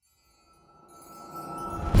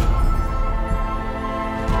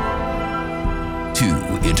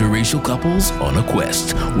interracial couples on a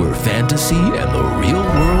quest where fantasy and the real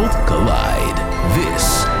world collide.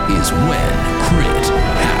 This is When Crit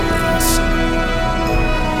Happens.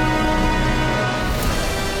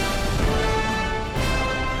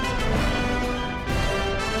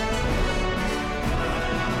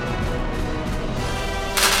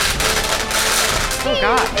 Oh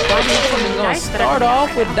God! Why do you Gonna start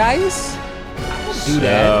off with dice. Do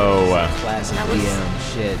that. Classic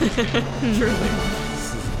DM shit. Truly.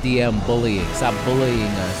 This is DM bullying. Stop bullying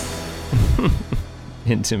us.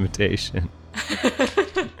 Intimidation.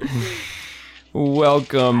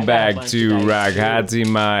 Welcome back to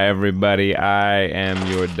Raghatima, everybody. I am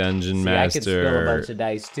your dungeon See, I could spill a master, bunch of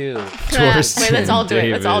dice too. Torsten Wait, let's all do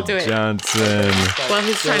it. Let's all do David it. Johnson. Well,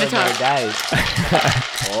 he's trying to Spilling my talk.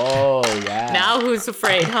 dice. Oh yeah. Now who's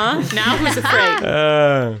afraid, huh? Now who's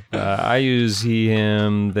afraid? I use he,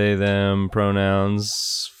 him, they, them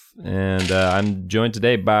pronouns, and I'm joined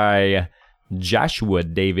today by Joshua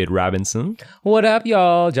David Robinson. What up,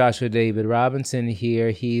 y'all? Joshua David Robinson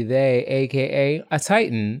here. He, they, aka a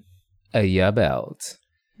Titan, a ya belt.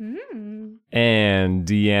 And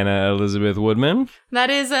Deanna Elizabeth Woodman. That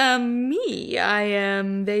is me. I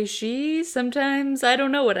am they, she. Sometimes I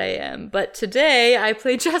don't know what I am, but today I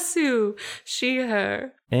play Jasu, she,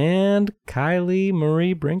 her. And Kylie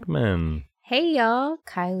Marie Brinkman. Hey y'all,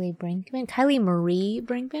 Kylie Marie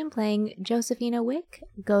Brinkman playing Josephina Wick,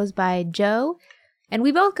 goes by Jo, and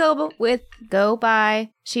we both go by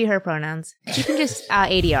she, her pronouns. You can just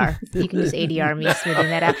ADR. You can just ADR me smoothing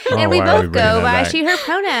that out. Oh, And we why are we both bringing go that by back? she, her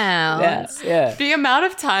pronouns. Yes, yeah. The amount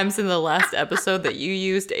of times in the last episode that you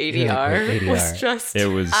used ADR was ADR. just. It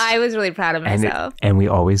was. I was really proud of myself. And we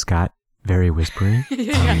always got very whispery.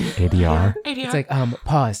 Yeah. ADR. ADR. It's like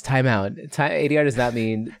pause, time out. ADR does not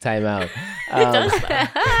mean time out. It does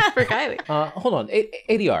though, for Kylie. Hold on,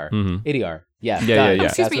 ADR. Mhm. ADR. Yeah. Yeah, done. yeah.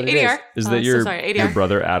 Excuse That's me, what it ADR. Is that So sorry, your ADR.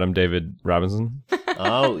 brother Adam David Robinson?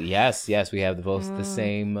 Oh yes, we have both the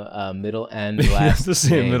same middle and last. The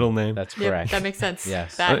same name. middle name. That's Yep, correct. that makes sense.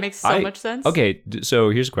 Yes. That makes so I- much sense. Okay,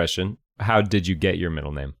 so here's a question. How did you get your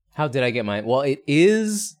middle name? How did I get mine? Well, it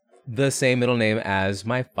is the same middle name as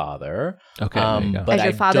my father. Okay, there you go. But As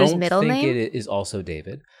your I father's don't middle think name? it is also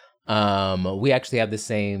David. We actually have the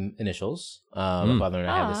same initials. My father and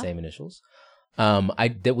I have the Aw. same initials.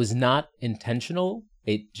 That was not intentional.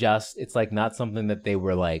 It's like not something that they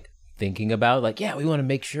were like thinking about. Like, yeah, we want to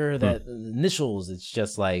make sure that initials. It's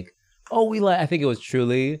just like, I think it was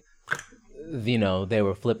truly, they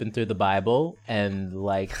were flipping through the Bible and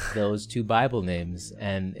like those two Bible names,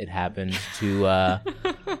 and it happened to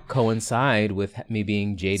coincide with me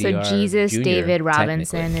being JDR. So Jesus Jr., David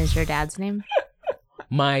Robinson technically. is your dad's name?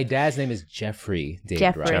 My dad's name is Jeffrey David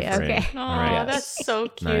Jeffrey, Robinson. okay. Oh, Alright. that's so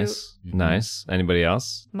cute. Nice. Mm-hmm. Nice. Anybody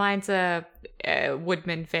else? Mine's a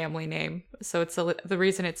Woodman family name, so it's the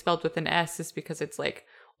reason it's spelled with an S is because it's like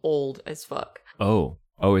old as fuck. Oh,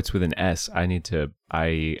 it's with an S.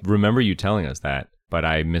 I remember you telling us that, but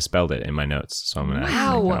I misspelled it in my notes, so I'm going to make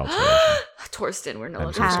that Wow. alteration. Torsten, we're no I'm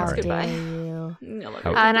longer so How sorry. friends. dare Goodbye. you? No longer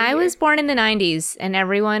How- And I here. was born in the 90s, and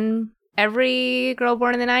every girl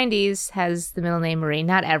born in the 90s has the middle name Marie.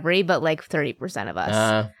 Not every, but like 30% of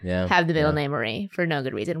us Yeah. have the middle name Marie for no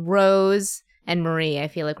good reason. Rose and Marie, I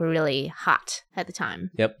feel like were really hot at the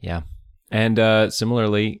time. Yep. Yeah. And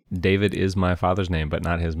similarly, David is my father's name, but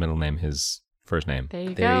not his middle name, his first name. There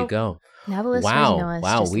you There go. you go. Now the listeners Wow. know us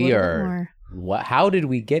Wow. just a We little bit are. more. How did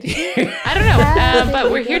we get here? I don't know,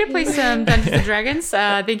 but we're here to play some Dungeons and Dragons.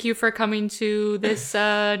 Thank you for coming to this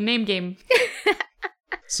name game.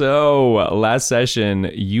 So, last session,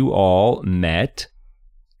 you all met,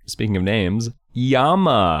 speaking of names,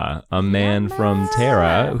 Yama, a man from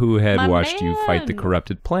Terra who had My watched you fight the man.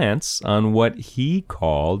 corrupted plants on what he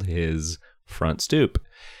called his front stoop.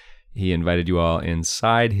 He invited you all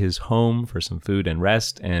inside his home for some food and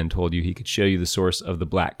rest and told you he could show you the source of the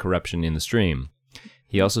black corruption in the stream.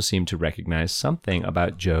 He also seemed to recognize something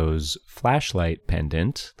about Joe's flashlight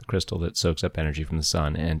pendant, the crystal that soaks up energy from the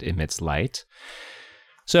sun and emits light.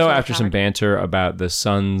 So after some banter about the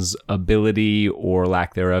sun's ability or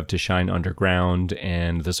lack thereof to shine underground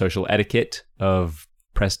and the social etiquette of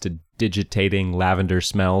prestidigitating lavender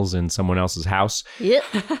smells in someone else's house, Yep.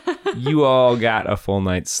 you all got a full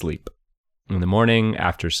night's sleep. In the morning,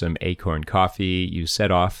 after some acorn coffee, you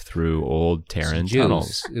set off through old Terran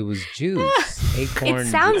tunnels. It was juice. Acorn.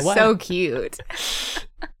 It sounds What? so cute.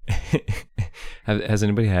 Has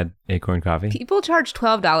anybody had Acorn Coffee? People charge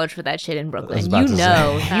 $12 for that shit in Brooklyn. about to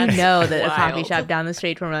say. You know that a coffee wild. shop down the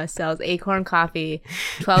street from us sells Acorn Coffee,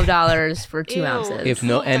 $12 for 2 Ew. ounces. If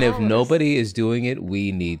nobody is doing it,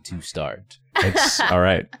 we need to start. It's all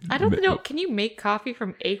right. I don't know. Can you make coffee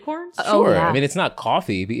from acorns? Oh, Sure. yeah. I mean, it's not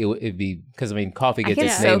coffee. It'd be because coffee I gets can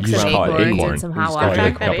its soak name You just some from call it acorns acorn. in some You hot just call water. it a The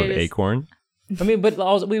fact cup that of it is- acorn. I mean, but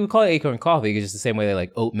also we would call it acorn coffee just the same way that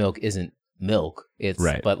like oat milk isn't milk. It's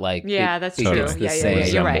Right. But like Yeah, that's it's true. the Yeah, yeah, same. yeah,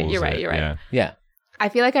 you're right, Resembles you're right, it, you're right. yeah. Yeah. I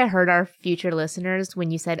feel like I heard our future listeners when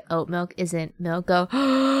you said oat milk isn't milk go,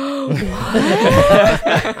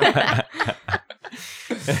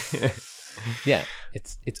 Yeah.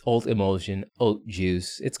 It's oat emulsion, oat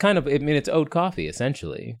juice. It's kind of it's oat coffee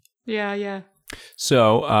essentially. Yeah, yeah.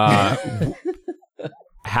 So,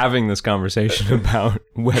 having this conversation about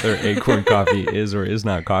whether acorn coffee is or is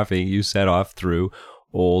not coffee, you set off through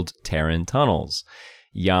old Terran tunnels.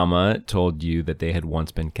 Yama told you that they had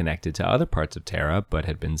once been connected to other parts of Terra, but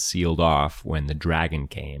had been sealed off when the dragon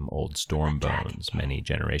came, old Stormbones, many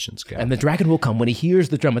generations ago. And the dragon will come when he hears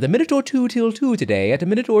the drum at a minute or two till 2 today. At a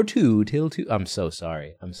minute or two till 2. I'm so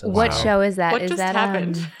sorry. What show is that? What Is just that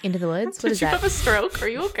happened? Into the Woods? What Did is you that? have a stroke? Are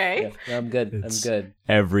you okay? Yeah, I'm good. It's- I'm good.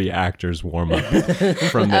 Every actor's warm up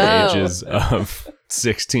from the Oh. ages of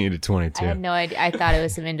 16 to 22. I had no idea. I thought it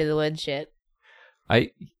was some Into the Woods shit.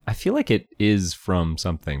 I feel like it is from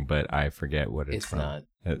something, but I forget what it's It's from. not.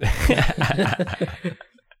 Not.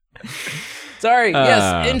 Sorry.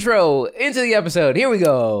 Yes. Intro into the episode. Here we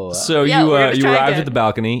go. So Yeah, we're gonna you try arrived again. at the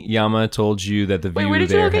balcony. Yama told you that the view Wait, where did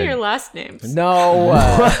you there look at had- your last names? No.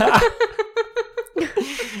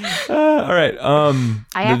 all right.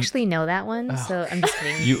 I actually know that one, so I'm just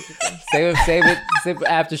kidding. You save it for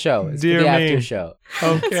after show. It's Dear for the me. after show.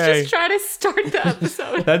 Let's okay? just try to start the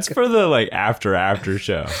episode. That's for the after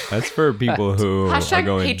show. That's for people who are Hashtag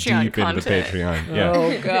going Patreon deep into the content. Patreon. Yeah.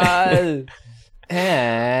 Oh God.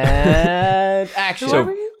 And action. Who are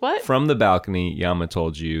we? What? From the balcony, Yama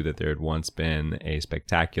told you that there had once been a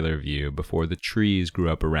spectacular view before the trees grew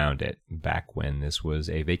up around it, back when this was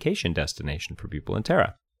a vacation destination for people in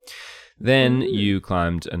Terra. Then you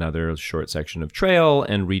climbed another short section of trail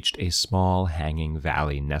and reached a small hanging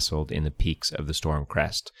valley nestled in the peaks of the storm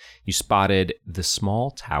crest. You spotted the small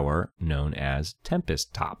tower known as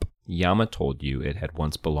Tempest Top. Yama told you it had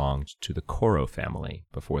once belonged to the Koro family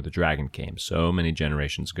before the dragon came so many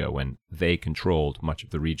generations ago when they controlled much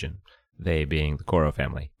of the region, they being the Koro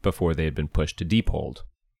family, before they had been pushed to Deephold.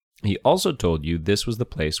 He also told you this was the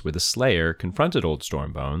place where the Slayer confronted Old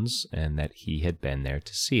Stormbones and that he had been there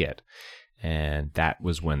to see it. And that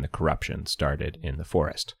was when the corruption started in the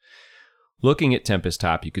forest. Looking at Tempest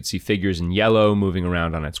Top, you could see figures in yellow moving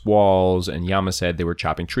around on its walls, and Yama said they were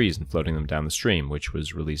chopping trees and floating them down the stream, which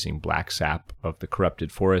was releasing black sap of the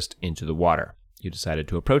corrupted forest into the water. You decided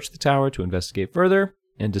to approach the tower to investigate further,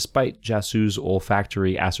 and despite Jasu's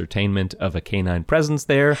olfactory ascertainment of a canine presence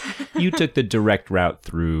there, you took the direct route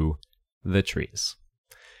through the trees.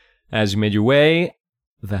 As you made your way,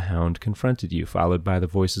 the hound confronted you, followed by the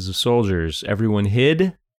voices of soldiers. Everyone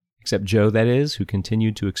hid, except Jo, that is, who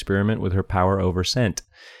continued to experiment with her power over scent.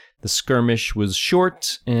 The skirmish was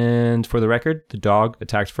short, and for the record, the dog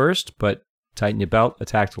attacked first, but Tighten Your Belt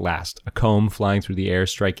attacked last, a comb flying through the air,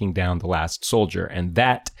 striking down the last soldier. And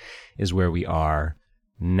that is where we are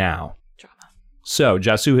now. Drama. So,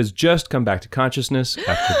 Jasu has just come back to consciousness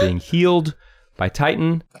after being healed by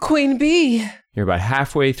Titan. Queen Bee. You're about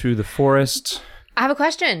halfway through the forest. I have a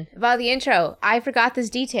question about the intro. I forgot this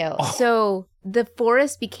detail. So the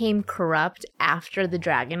forest became corrupt after the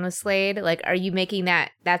dragon was slayed. Like, are you making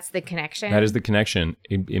that's the connection? That is the connection.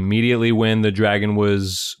 Immediately when the dragon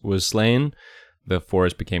was slain, the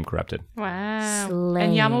forest became corrupted. Wow. Slain.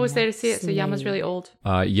 And Yama was there to see it, so Yama's Slain. really old.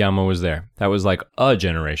 Yama was there. That was like a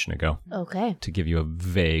generation ago, Okay. to give you a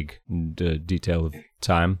vague detail of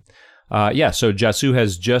time. So Jasu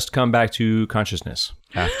has just come back to consciousness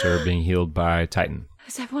after being healed by Titan.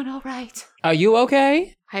 Is everyone all right? Are you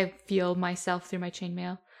okay? I feel myself through my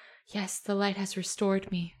chainmail. Yes, the light has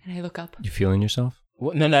restored me, and I look up. You feeling yourself?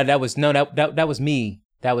 No, that was me.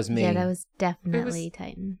 That was me. Yeah, that was definitely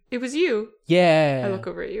Titan. It was you. Yeah. I look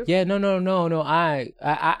over at you. Yeah, no.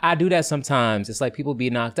 I do that sometimes. It's like people be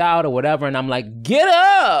knocked out or whatever, and I'm like, get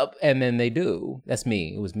up, and then they do. That's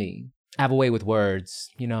me. It was me. I have a way with words,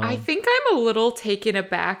 you know. I think I'm a little taken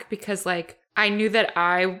aback because, like, I knew that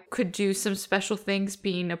I could do some special things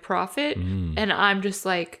being a prophet, and I'm just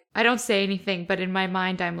like, I don't say anything, but in my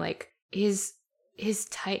mind, I'm like, is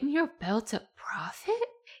Tighten Your Belt a prophet?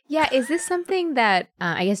 Yeah, is this something that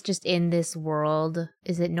I guess just in this world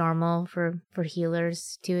is it normal for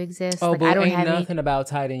healers to exist? Oh, like, but I don't ain't have nothing about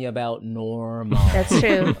tightening about normal. That's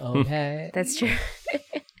true. Okay. That's true.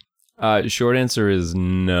 Short answer is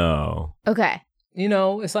no. Okay. You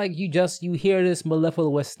know, it's like you hear this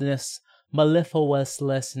mellifluousness,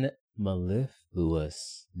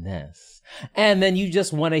 and then you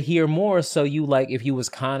just want to hear more. So you like, if you was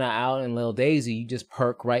kind of out in Lil Daisy, you just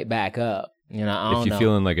perk right back up. You know, I don't If you're know.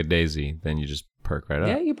 feeling like a daisy, then you just perk right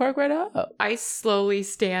Yeah, up. you perk right up. I slowly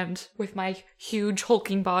stand with my huge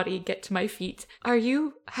hulking body, get to my feet.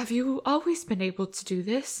 Have you always been able to do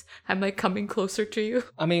this? I'm like coming closer to you.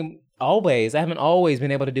 I mean, always. I haven't always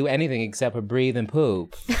been able to do anything except for breathe and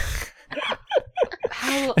poop.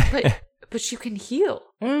 How, but you can heal.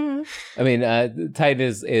 I mean, Titan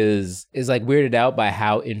is like weirded out by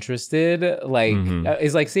how interested. Like,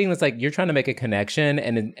 it's like seeing this. Like, you're trying to make a connection,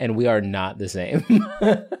 and we are not the same.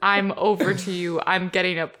 I'm over to you. I'm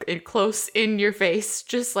getting up close in your face,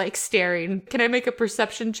 just like staring. Can I make a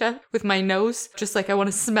perception check with my nose? Just like I want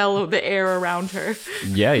to smell the air around her.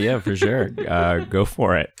 Yeah, for sure. Go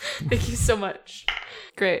for it. Thank you so much.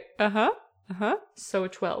 Great. So a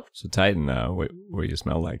 12. So Titan, what do you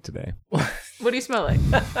smell like today? What do you smell like?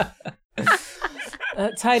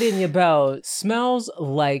 Tighten your belt. Smells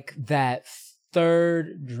like that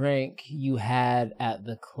third drink you had at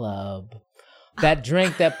the club. That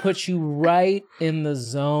drink that puts you right in the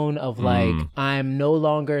zone of like, I'm no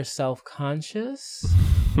longer self-conscious,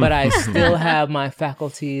 but I still have my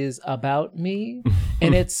faculties about me.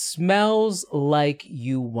 And it smells like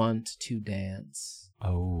you want to dance.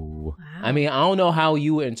 Oh. I mean, I don't know how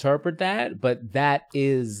you interpret that, but that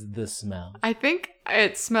is the smell. I think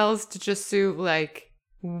it smells to Jasoo like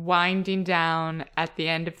winding down at the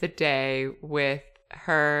end of the day with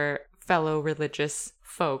her fellow religious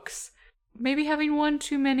folks. Maybe having one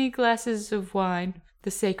too many glasses of wine, the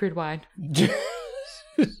sacred wine.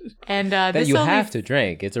 And that you have to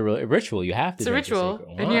drink. It's a ritual. You have to drink. It's a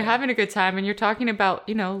ritual. And you're having a good time and you're talking about,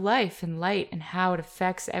 life and light and how it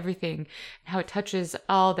affects everything and how it touches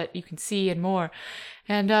all that you can see and more.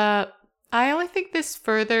 And I only think this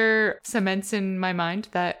further cements in my mind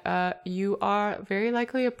that you are very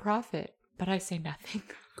likely a prophet, but I say nothing.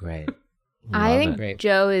 Great. I think Great.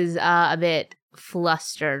 Joe is a bit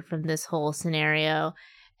flustered from this whole scenario.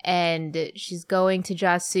 And she's going to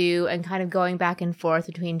Jasoo and kind of going back and forth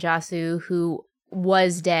between Jasoo, who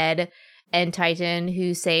was dead, and Titan,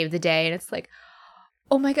 who saved the day. And it's like,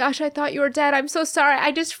 oh my gosh, I thought you were dead. I'm so sorry.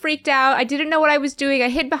 I just freaked out. I didn't know what I was doing. I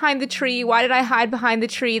hid behind the tree. Why did I hide behind the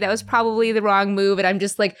tree? That was probably the wrong move. And I'm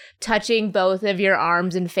just like touching both of your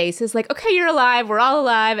arms and faces like, okay, you're alive. We're all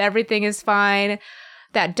alive. Everything is fine.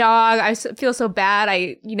 That dog, I feel so bad.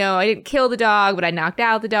 I didn't kill the dog, but I knocked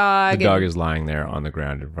out the dog. The dog is lying there on the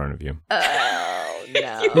ground in front of you. Oh,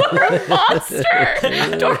 no. You are a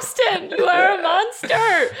monster! Dorston, you are a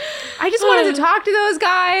monster! I just wanted to talk to those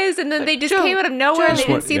guys, and then they just Joe, came out of nowhere, and they Joe.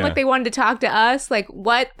 didn't seem Yeah. like they wanted to talk to us. Like,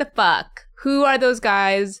 what the fuck? Who are those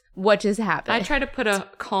guys? What just happened? I try to put a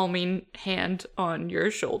calming hand on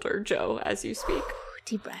your shoulder, Joe, as you speak.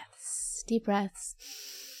 Deep breaths. Deep breaths.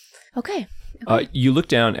 Okay. You look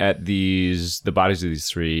down at the bodies of these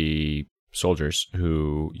three soldiers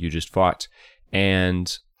who you just fought,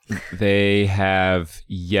 and they have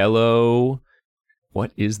yellow.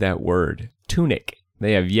 What is that word? Tunic.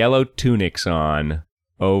 They have yellow tunics on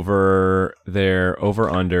over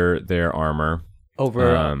under their armor. Over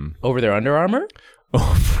their Under Armour?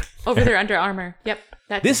 Over their Under Armour. Yep.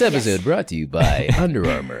 That's This episode brought to you by Under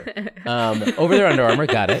Armour. Over their Under Armour,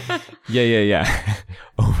 got it. Yeah.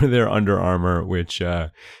 Over their Under Armour, which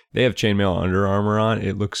they have chainmail Under Armour on.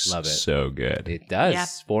 It looks Love it. so good. It does. Yeah.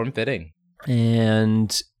 Form-fitting.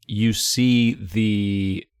 And you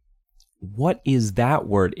see what is that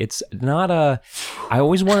word? It's not I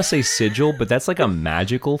always want to say sigil, but that's like a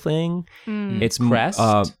magical thing. It's Crest?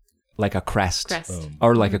 like a crest. Crest.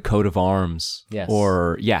 Or like a coat of arms. Yes.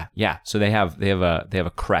 Or yeah. So they have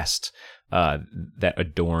a crest that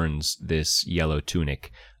adorns this yellow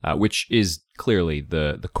tunic, which is clearly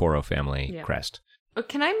the Koro family Yeah. crest.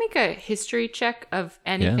 Can I make a history check of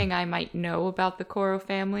anything I might know about the Koro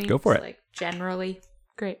family? Go for Just, it. Like generally.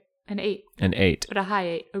 Great. An 8. An 8. But a high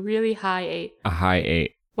 8. A really high 8. A high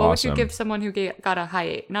 8. What Awesome. would you give someone who got a high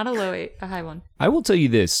 8? Not a low 8, a high one. I will tell you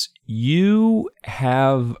this. You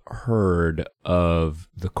have heard of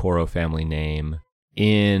the Koro family name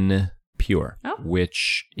in Pure, Oh.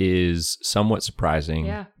 which is somewhat surprising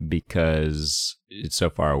Yeah. because it's so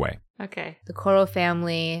far away. Okay. The Koro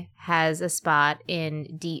family has a spot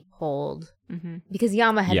in Deep Hold because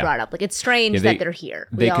Yama had Yeah. brought up, like, it's strange Yeah, that they're here.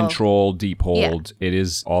 They We all- control Deep Hold. It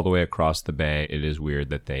is all the way across the bay. It is weird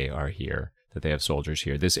that they are here, that they have soldiers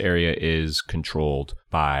here. This area is controlled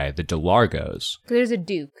by the DeLargos. There's a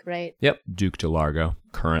duke, right? Yep. Duke DeLargo,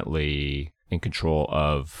 currently in control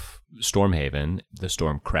of Stormhaven, the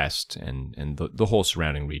Storm Crest, and the whole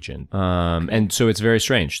surrounding region. And so it's very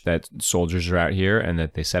strange that soldiers are out here and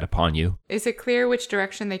that they set upon you. Is it clear which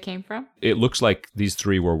direction they came from? It looks like these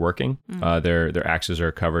three were working. Their axes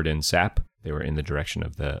are covered in sap. They were in the direction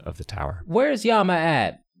of the tower. Where's Yama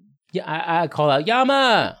at? Yeah, I call out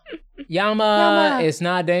Yama. Yama, it's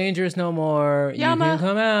not dangerous no more. Yama. You can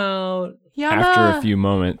come out. Yama! After a few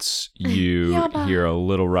moments, you Yama. hear a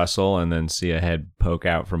little rustle and then see a head poke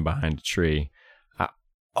out from behind a tree.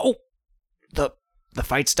 The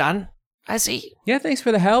fight's done? I see. Yeah, thanks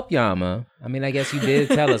for the help, Yama. I mean, I guess you did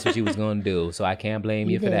tell us what you was going to do, so I can't blame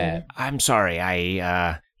you for that. I'm sorry.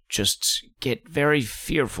 I just get very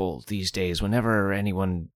fearful these days whenever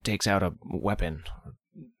anyone takes out a weapon.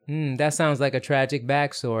 That sounds like a tragic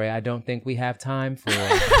backstory I don't think we have time for.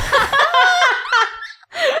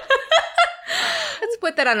 Let's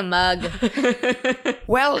put that on a mug.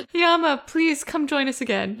 Well, Yama, please come join us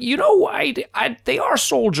again. you know, they are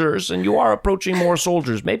soldiers, and you are approaching more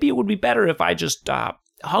soldiers. Maybe it would be better if I just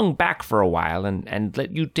hung back for a while and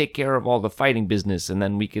let you take care of all the fighting business, and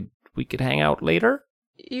then we could hang out later.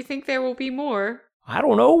 You think there will be more? I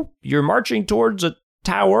don't know. You're marching towards a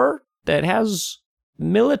tower that has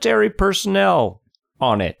military personnel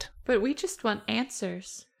on it. But we just want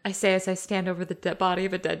answers. I say as I stand over the body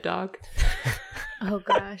of a dead dog. Oh,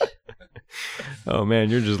 gosh. Oh man,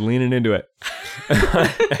 you're just leaning into it.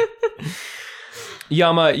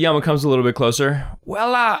 Yama comes a little bit closer.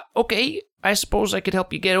 Well, okay. I suppose I could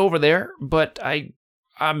help you get over there, but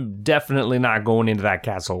I'm definitely not going into that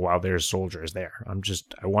castle while there's soldiers there.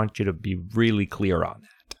 I want you to be really clear on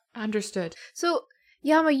that. Understood. So,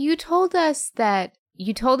 Yama, you told us that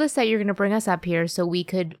you're going to bring us up here so we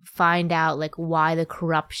could find out, like, why the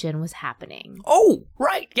corruption was happening. Oh,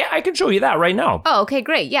 right. Yeah, I can show you that right now. Oh, okay,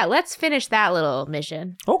 great. Yeah, let's finish that little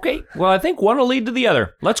mission. Okay. Well, I think one will lead to the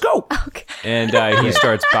other. Let's go. Okay. And he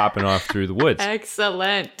starts bopping off through the woods.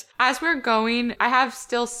 Excellent. As we're going, I have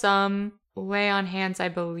still some lay on hands, I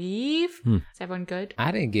believe. Is everyone good?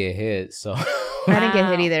 I didn't get hit, so. I didn't get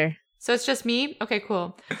hit Wow. either. So it's just me? Okay,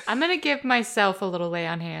 cool. I'm going to give myself a little lay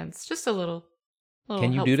on hands. Just a little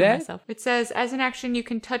Can you help do for that? myself. It says, as an action, you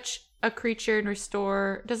can touch a creature and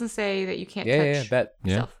restore. It doesn't say that you can't Yeah, touch bet.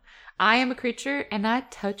 Yeah. yourself. I am a creature and I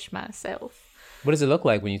touch myself. What does it look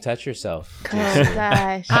like when you touch yourself? Oh,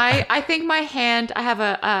 gosh. I think my hand, I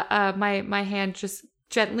have my hand just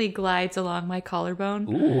gently glides along my collarbone.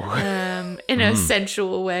 Ooh. In a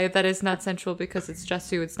sensual way that is not sensual because it's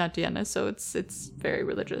Jesu, it's not Diana, so it's very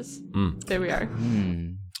religious. There we are.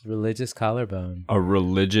 Religious collarbone. A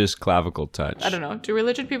religious clavicle touch. I don't know. Do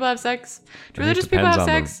religion people have sex? Do I think religious it people depends have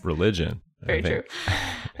on sex? the religion. I Very think. true.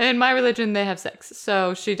 In my religion, they have sex,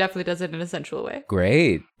 so she definitely does it in a sensual way.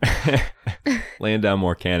 Great. Laying down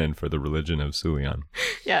more canon for the religion of Sulian.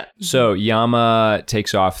 Yeah. So Yama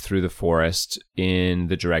takes off through the forest in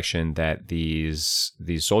the direction that these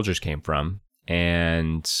soldiers came from.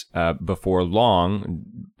 And before long,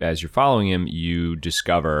 as you're following him, you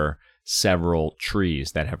discover several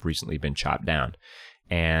trees that have recently been chopped down.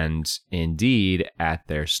 And indeed, at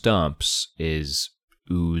their stumps is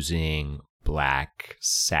oozing black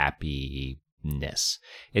sappiness.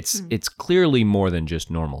 It's clearly more than just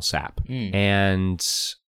normal sap. And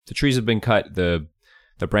the trees have been cut, the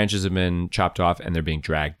branches have been chopped off, and they're being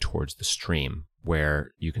dragged towards the stream,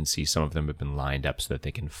 where you can see some of them have been lined up so that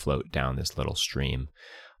they can float down this little stream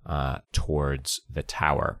towards the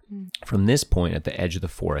tower. From this point at the edge of the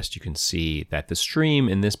forest, you can see that the stream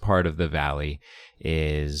in this part of the valley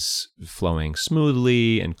is flowing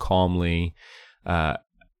smoothly and calmly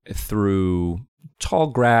through tall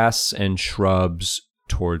grass and shrubs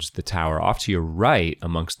towards the tower. Off to your right,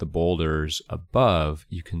 amongst the boulders above,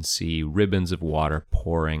 you can see ribbons of water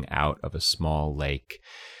pouring out of a small lake,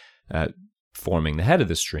 forming the head of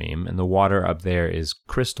the stream, and the water up there is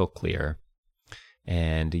crystal clear.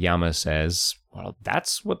 And Yama says, well,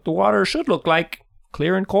 that's what the water should look like,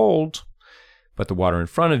 clear and cold. But the water in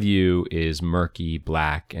front of you is murky,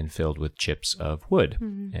 black, and filled with chips of wood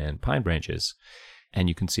and pine branches. And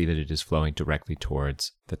you can see that it is flowing directly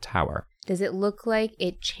towards the tower. Does it look like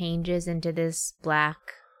it changes into this black,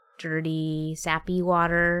 dirty, sappy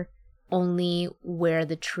water only where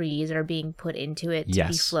the trees are being put into it to be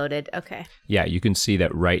Yes. floated? Okay. Yeah, you can see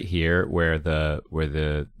that right here where the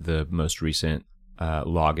most recent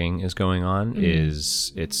logging is going on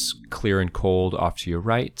is it's clear and cold off to your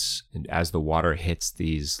right. And as the water hits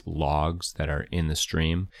these logs that are in the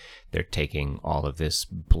stream, they're taking all of this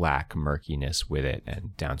black murkiness with it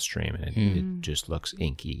and downstream, and it just looks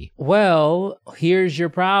inky. Well, here's your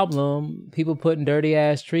problem. People putting dirty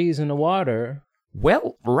ass trees in the water.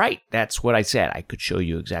 Well, right. That's what I said. I could show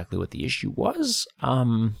you exactly what the issue was.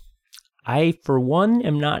 I, for one,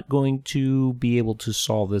 am not going to be able to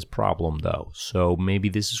solve this problem, though. So maybe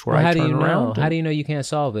this is where I turn around. How do you know you can't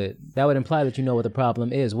solve it? That would imply that you know what the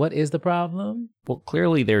problem is. What is the problem? Well,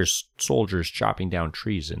 clearly there's soldiers chopping down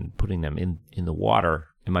trees and putting them in the water.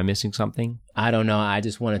 Am I missing something? I don't know. I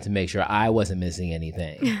just wanted to make sure I wasn't missing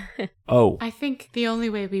anything. Oh. I think the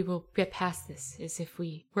only way we will get past this is if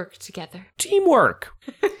we work together. Teamwork!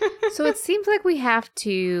 So it seems like we have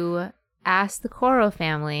to ask the Koro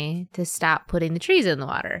family to stop putting the trees in the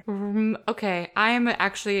water. Okay, I am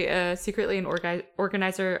actually secretly an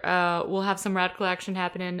organizer. We'll have some radical action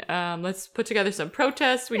happening. Let's put together some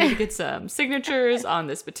protests. We need to get some signatures on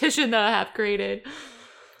this petition that I have created.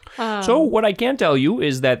 So what I can tell you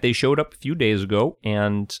is that they showed up a few days ago,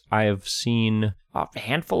 and I have seen a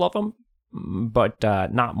handful of them, but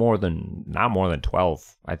not more than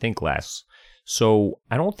 12. I think less. So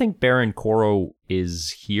I don't think Baron Koro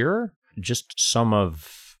is here. Just some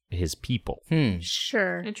of his people.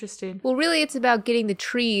 Sure. Interesting. Well, really, it's about getting the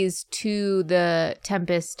trees to the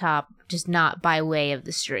Tempest top, just not by way of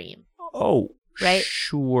the stream. Oh, Right?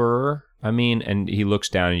 Sure. I mean, and he looks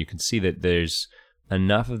down and you can see that there's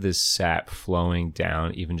enough of this sap flowing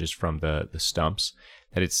down, even just from the stumps,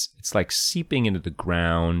 that it's like seeping into the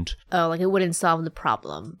ground. Oh, like it wouldn't solve the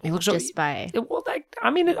problem It looks just by... Well,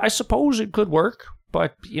 I suppose it could work,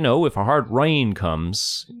 but, if a hard rain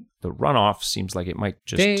comes, the runoff seems like it might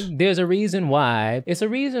just... There's a reason why. It's a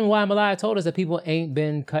reason why Malaya told us that people ain't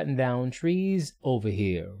been cutting down trees over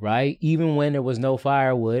here, right? Even when there was no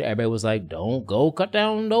firewood, everybody was like, don't go cut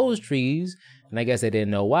down those trees. And I guess they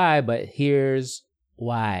didn't know why, but here's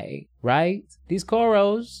why, right? These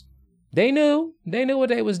Koros, they knew what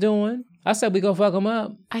they was doing. I said we go fuck them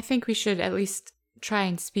up. I think we should at least try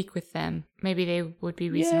and speak with them. Maybe they would be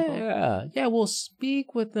reasonable. Yeah, we'll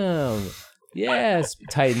speak with them. Yes,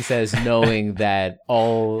 Titan says, knowing that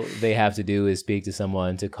all they have to do is speak to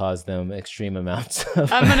someone to cause them extreme amounts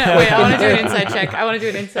of... I want to do an inside check. I want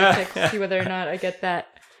to do an inside check to see whether or not I get that.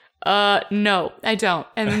 No, I don't.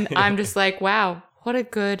 And I'm just like, wow, what a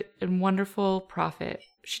good and wonderful prophet.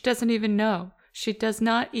 She doesn't even know. She does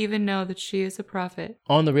not even know that she is a prophet.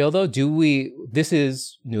 On the real, though, this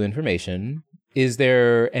is new information. Is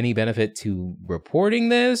there any benefit to reporting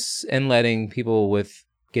this and letting people with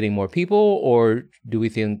getting more people, or do we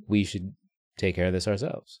think we should take care of this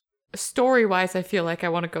ourselves? Story-wise, I feel like I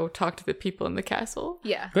want to go talk to the people in the castle.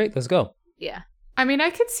 Yeah. Great, let's go. Yeah. I mean, I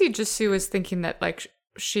could see Jisoo as thinking that, like,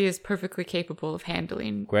 she is perfectly capable of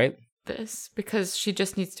handling Great. this because she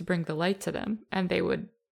just needs to bring the light to them and they would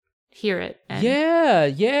hear it. And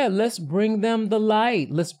Yeah, let's bring them the light.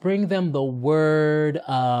 Let's bring them the word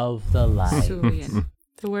of the light. Sulian.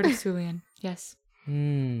 The word of Sulian. Yes.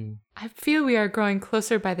 I feel we are growing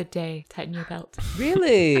closer by the day. Tighten your belt.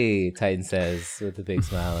 Really? Titan says with a big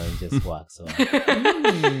smile and just walks off.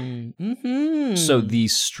 So the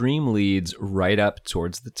stream leads right up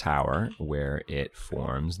towards the tower where it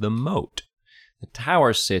forms the moat. The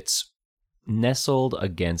tower sits nestled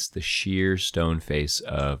against the sheer stone face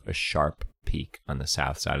of a sharp peak on the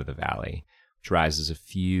south side of the valley, which rises a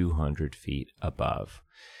few hundred feet above.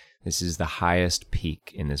 This is the highest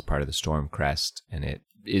peak in this part of the Storm Crest, and it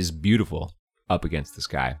is beautiful up against the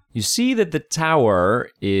sky. You see that the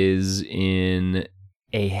tower is in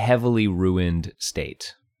a heavily ruined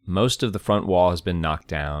state. Most of the front wall has been knocked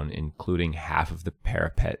down, including half of the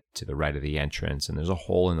parapet to the right of the entrance, and there's a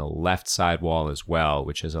hole in the left side wall as well,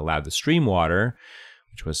 which has allowed the stream water,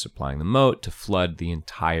 which was supplying the moat, to flood the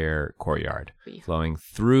entire courtyard, flowing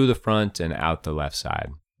through the front and out the left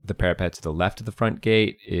side. The parapet to the left of the front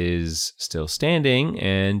gate is still standing,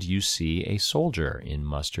 and you see a soldier in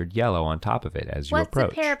mustard yellow on top of it as you approach.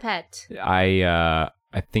 What's a parapet?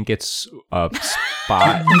 I think it's a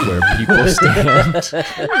spot where people stand.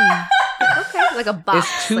 Okay, like a box.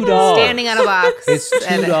 It's two like dogs. Standing on a box. It's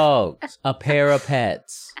two dogs, a pair of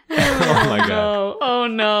pets. Oh my god. Oh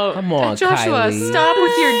no. Come on, Joshua, Kylie. stop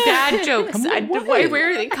with your dad jokes. Come on,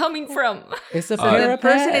 Where are they coming from? It's a So pair the of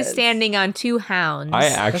person pets. is standing on two hounds. I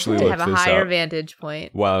actually to looked have a this higher up. vantage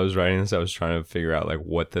point. While I was writing this, I was trying to figure out like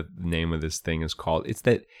what the name of this thing is called. It's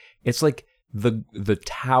like the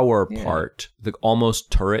tower part, the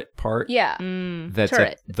almost turret part. Yeah. That's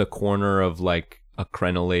turret. at the corner of like a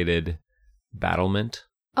crenellated battlement.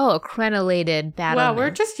 Oh, a crenellated battle. Wow, we're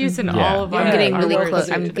just using Yeah. all of Yeah, our I'm getting our really words close.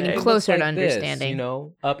 today. I'm getting It looks closer to like this, understanding. you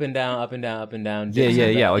know, up and down, up and down, up and down. Yeah, just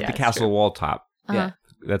yeah, like like the it's castle true. wall top. Uh-huh.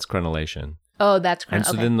 That's crenellation. Oh, that's And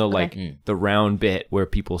so then the like the round bit where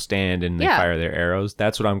people stand and they Yeah. fire their arrows,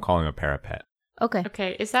 that's what I'm calling a parapet. Okay.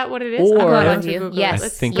 Okay, is that what it is? Or- I'm Good going on to you. Google Yes. it. I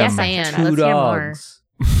think yes, I'm- I am. Two Let's hear more. dogs.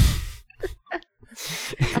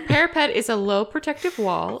 A parapet is a low protective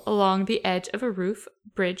wall along the edge of a roof,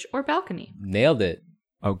 bridge, or balcony. Nailed it.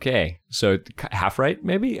 Okay, so half right,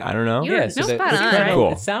 maybe? I don't know. You're- Yeah, so no, the spot on. crenel-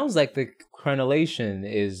 Cool. It sounds like the crenellation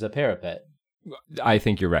is a parapet. I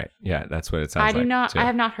think you're right. Yeah, that's what it sounds I like. do not. too. I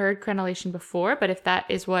have not heard crenellation before, but if that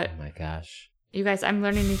is what Oh my gosh. you guys, I'm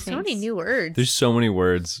learning new things. So many new words. There's so many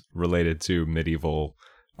words related to medieval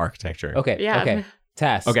architecture. Okay. Yeah. Okay.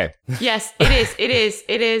 Task. Okay. Yes, it is. It is.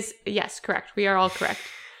 It is. Yes, correct. We are all correct.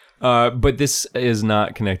 But this is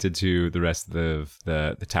not connected to the rest of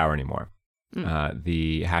the tower anymore.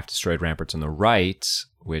 The half-destroyed ramparts on the right,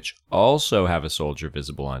 which also have a soldier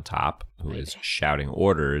visible on top who is shouting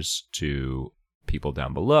orders to people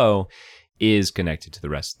down below, is connected to the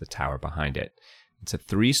rest of the tower behind it. It's a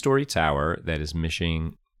 3-story tower that is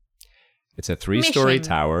missing. It's a 3-story Mission.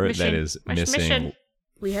 tower Mission. that is missing. Mission.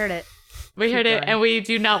 We heard it. We heard it, going. and we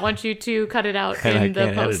do not want you to cut it out And I in the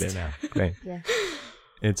can't edit post. it now. Great. Yeah.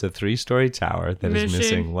 It's a 3-story tower that is Mission.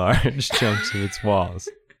 missing large chunks of its walls.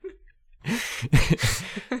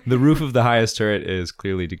 The roof of the highest turret is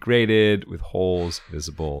clearly degraded, with holes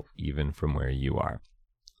visible even from where you are.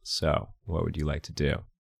 So, what would you like to do?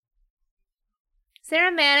 Is there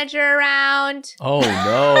a manager around? Oh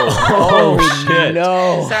no. Oh, shit.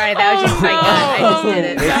 No. Sorry, that was just my gut. I just did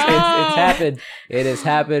It's, it. it's happened. It has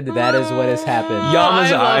happened. That is what has happened.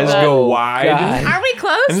 Yama's I love eyes that. go Oh, wide. God. Are we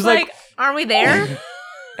close? And it's Like, like- aren't we there?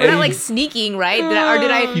 We're And not like he- sneaking, right? Did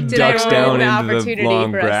I He did ducks I down ruin the into the opportunity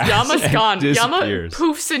long for us? grass. Yama's and gone. Yama disappears.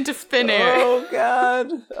 poofs into thin air. Oh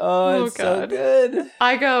God. Oh, it's so God. good.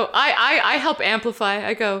 I go. I help amplify.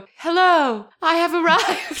 I go. Hello. I have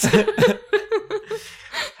arrived.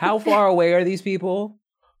 How far away are these people?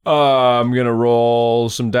 I'm gonna roll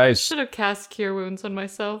some dice. Should have cast Cure Wounds on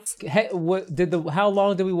myself. Hey, how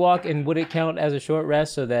long did we walk, and would it count as a short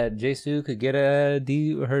rest so that Jesu could get a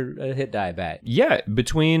hit die back? Yeah,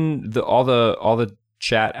 between all the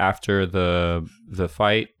chat after the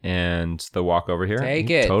fight and the walk over here, Take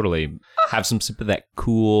you it. Totally have some sip of that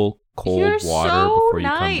cool cold You're water so before you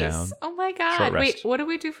nice. come down. Oh my god. Short Wait, rest. what do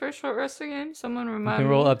we do for a short rest again? Someone You remind can me.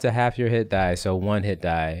 roll up to half your hit die, so 1 hit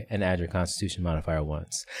die, and add your Constitution modifier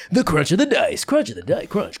once. The crunch of the dice, crunch of the die,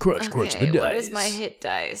 crunch of the dice. What is my hit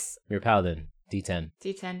dice? Your paladin, D10.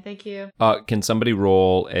 D10. Thank you. Can somebody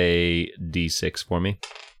roll a d6 for me?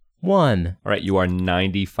 1. All right, you are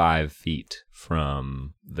 95 feet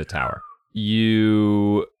from the tower.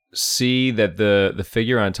 You see that the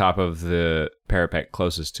figure on top of the parapet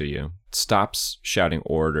closest to you stops shouting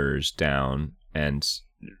orders down and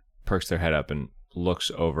perks their head up and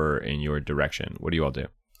looks over in your direction. What do you all do?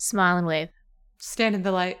 Smile and wave. Stand in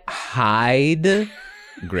the light. Hide.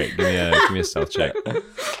 Great. Give me a stealth check.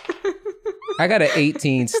 I got an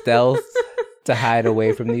 18 stealth to hide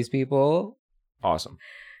away from these people. Awesome.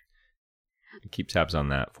 Keep tabs on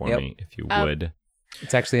that for Yep. me if you Oh. would.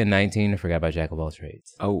 It's actually a 19. I forgot about Jack of all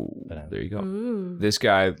trades. Oh, But, there you go. Ooh. This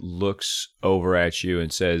guy looks over at you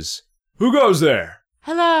and says, "Who goes there?"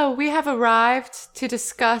 Hello, we have arrived to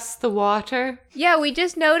discuss the water. Yeah, we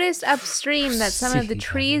just noticed upstream that some of the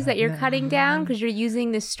trees that you're cutting down, because you're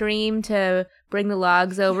using the stream to bring the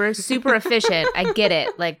logs over, super efficient. I get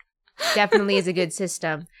it. Like, definitely is a good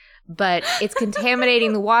system. But it's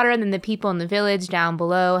contaminating the water, and then the people in the village down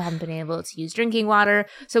below haven't been able to use drinking water.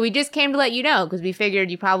 So we just came to let you know, because we figured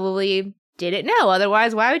you probably didn't know.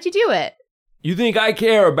 Otherwise, why would you do it? You think I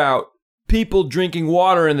care about people drinking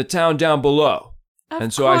water in the town down below? Of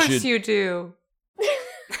And so I course should- you do.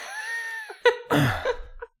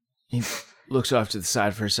 He looks off to the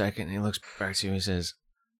side for a second and he looks back to you and he says,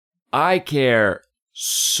 I care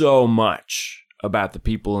so much about the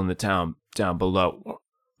people in the town down below. Why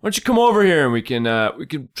don't you come over here and we can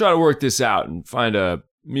try to work this out and find a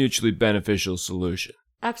mutually beneficial solution.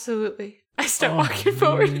 Absolutely. I start walking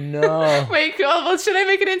forward. No. Wait, well, should I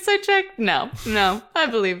make an insight check? No, I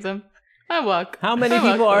believe them. I walk. How many I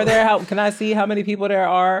walk people are forward. there? Can I see how many people there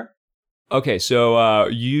are? Okay, so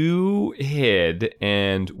you hid,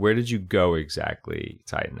 and where did you go exactly,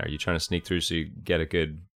 Titan? Are you trying to sneak through so you get a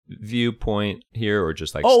good viewpoint here, or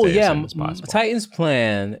just like Oh stay yeah, as hidden as possible? Titan's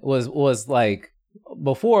plan was like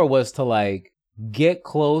before was to like get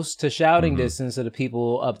close to shouting Mhm. distance of the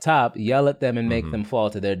people up top, yell at them, and make Mhm. them fall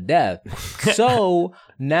to their death. So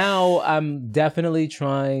Now I'm definitely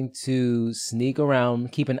trying to sneak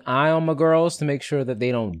around, keep an eye on my girls to make sure that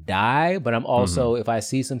they don't die. But I'm also, if I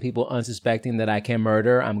see some people unsuspecting that I can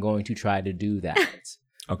murder, I'm going to try to do that.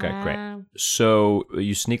 Okay, great. Wow. So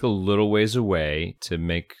you sneak a little ways away to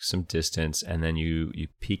make some distance, and then you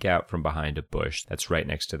peek out from behind a bush that's right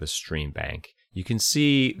next to the stream bank. You can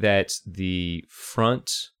see that the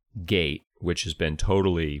front gate, which has been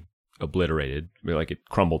totally obliterated, like it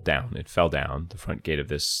crumbled down, it fell down, the front gate of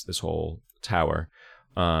this whole tower,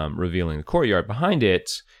 revealing the courtyard behind it,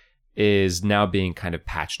 is now being kind of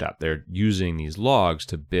patched up. They're using these logs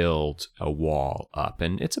to build a wall up,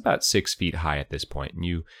 and it's about 6 feet high at this point. And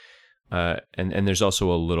you, and there's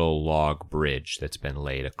also a little log bridge that's been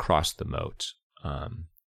laid across the moat.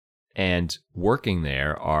 And working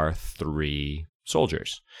there are 3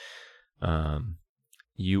 soldiers.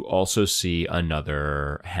 You also see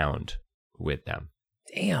another hound with them.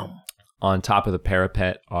 Damn. On top of the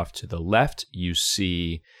parapet off to the left, you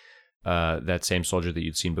see that same soldier that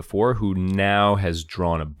you'd seen before, who now has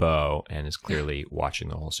drawn a bow and is clearly watching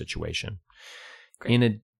the whole situation. Great.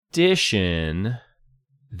 In addition,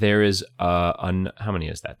 there is how many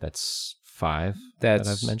is that? That's 5 that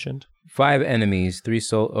That's I've mentioned. 5 enemies,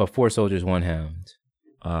 4 soldiers, 1 hound.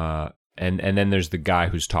 And then there's the guy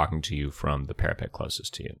who's talking to you from the parapet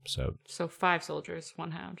closest to you. So 5 soldiers,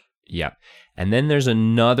 1 hound. Yeah. And then there's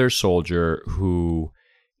another soldier who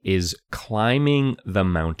is climbing the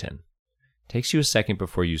mountain. Takes you a second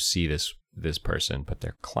before you see this person, but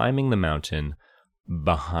they're climbing the mountain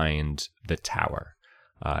behind the tower.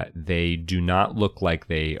 They do not look like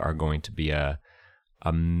they are going to be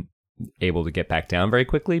able to get back down very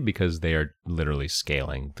quickly, because they are literally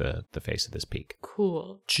scaling the face of this peak.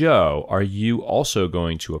 Cool. Joe, are you also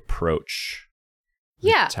going to approach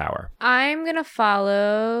the tower? I'm gonna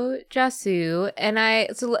follow Jasu, and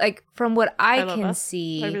from what I love can us.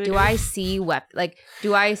 see, I really do do. I see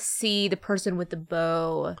do I see the person with the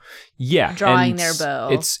bow? Yeah, Drawing and their bow.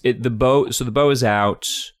 The bow. So the bow is out.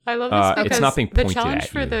 I love this it's because not being the pointed challenge at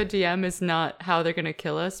for you. the DM is not how they're going to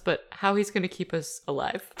kill us, but how he's going to keep us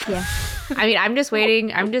alive. Yeah. I mean, I'm just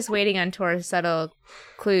waiting on Tor's subtle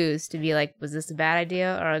clues to be like, was this a bad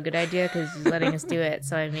idea or a good idea? Because he's letting us do it.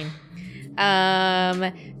 So I mean,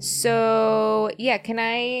 so yeah,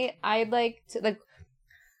 I'd like to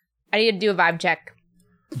I need to do a vibe check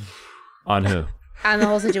On who? on the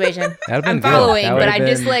whole situation. That'd I'm been good. following, That but would've I'm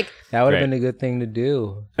just been- like, That would have Great. been a good thing to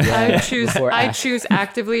do. I Before choose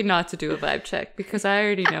actively not to do a vibe check because I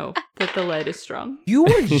already know that the light is strong. You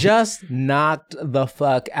were just knocked the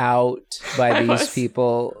fuck out by I these was.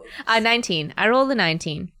 people. 19. I rolled a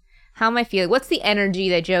 19. How am I feeling? What's the energy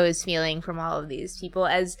that Joe is feeling from all of these people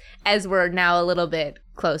as we're now a little bit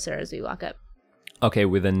closer as we walk up? Okay,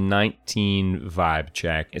 with a 19 vibe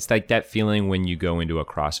check, it's like that feeling when you go into a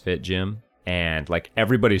CrossFit gym and like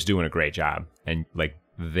everybody's doing a great job, and like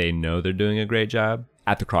they know they're doing a great job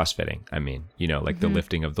at the CrossFitting. I mean, like the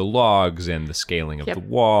lifting of the logs and the scaling of Yep. the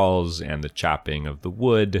walls and the chopping of the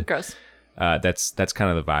wood. Gross. That's kind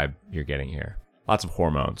of the vibe you're getting here. Lots of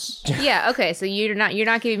hormones. Yeah, okay. So you're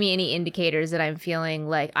not giving me any indicators that I'm feeling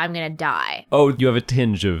like I'm going to die. Oh, you have a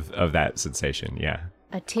tinge of that sensation, yeah.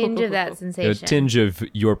 A tinge of that A sensation. tinge of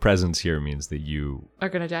your presence here means that you Are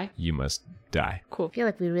going to die? must die. Cool. I feel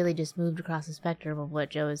like we really just moved across the spectrum of what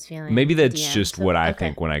Joe is feeling. Maybe that's DM, just so- what I okay.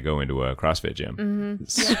 think when I go into a CrossFit gym.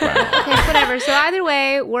 Okay, whatever. So either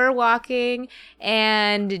way, we're walking,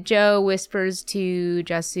 and Joe whispers to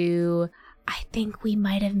Jasu, I think we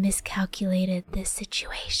might have miscalculated this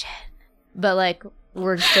situation. But like,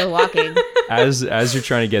 we're still walking. As you're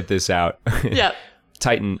trying to get this out, Yep.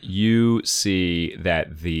 Titan, you see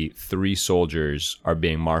that the 3 soldiers are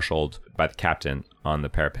being marshaled by the captain on the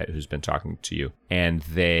parapet who's been talking to you, and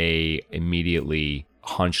they immediately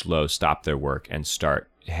hunch low, stop their work, and start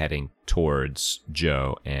heading towards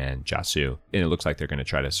Joe and Jasu. And it looks like they're going to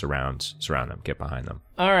try to surround them, get behind them.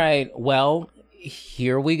 All right. Well,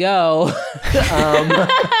 here we go.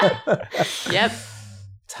 Yep.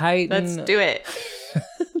 Titan. Let's do it.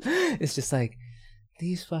 It's just like,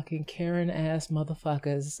 these fucking Karen ass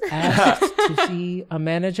motherfuckers asked to see a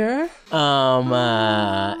manager,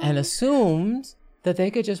 and assumed that they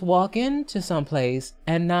could just walk into someplace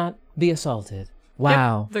and not be assaulted.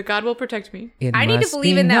 Wow. Yep. The God will protect me. It I need to must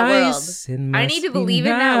believe be in that nice. It world. I must need to be believe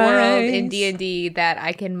in that world in nice. D&D that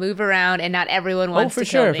I can move around and not everyone wants for to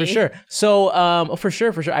kill sure, me. for sure. So, for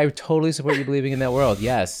sure, I totally support you believing in that world.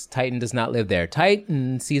 Yes, Titan does not live there.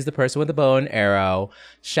 Titan sees the person with the bow and arrow,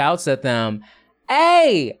 shouts at them,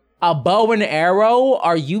 "Hey, a bow and arrow?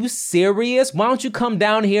 Are you serious? Why don't you come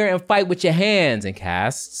down here and fight with your hands?" And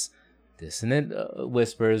casts dissonant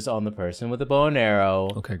whispers on the person with the bow and arrow.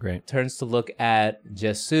 Okay, great. Turns to look at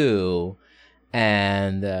Jesu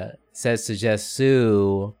and says to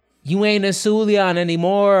Jesu, "You ain't a Sulian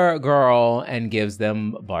anymore, girl," and gives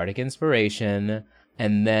them bardic inspiration.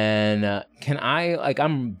 And then can I, like,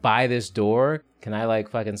 I'm by this door, can I like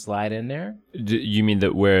fucking slide in there? You mean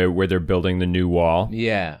that where they're building the new wall?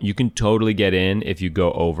 Yeah. You can totally get in if you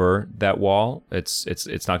go over that wall. It's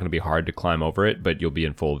not going to be hard to climb over it, but you'll be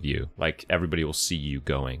in full view. Like, everybody will see you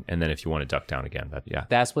going. And then if you want to duck down again, yeah.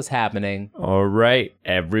 That's what's happening. All right,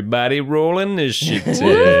 everybody roll initiative.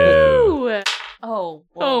 Woo! Oh,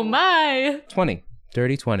 Oh my. 20.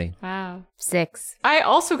 Dirty 20. Wow. 6. I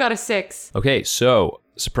also got a 6. Okay, so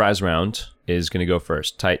surprise round is going to go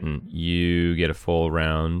first. Titan, you get a full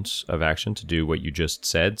round of action to do what you just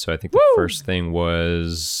said. So I think the first thing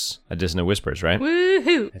was a Dissonant Whispers, right?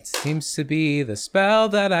 Woohoo. It seems to be the spell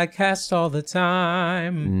that I cast all the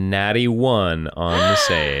time. Natty 1 on the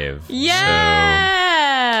save.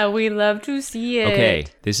 Yeah. We love to see it. So, okay,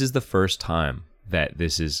 this is the first time that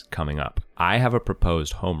this is coming up. I have a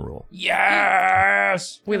proposed home rule.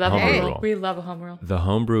 Yes! We love Homebrew home rule. rule. We love a home rule. The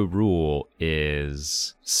homebrew rule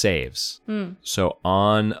is saves. So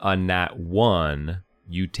on a nat 1,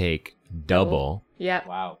 you take double. Yeah.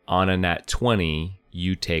 Wow. On a nat 20,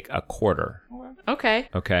 you take a quarter. Okay.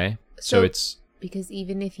 Okay? So- So it's Because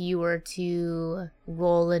even if you were to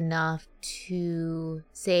roll enough to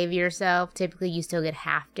save yourself, typically you still get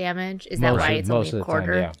half damage. Is that why it's only a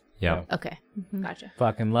quarter? yeah. yeah. Okay. Gotcha.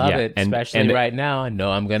 Fucking love Yeah, it, and- especially and- right now. I know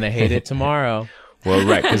I'm gonna hate it tomorrow. Well,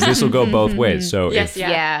 right, because this will go both ways. So Yes, if,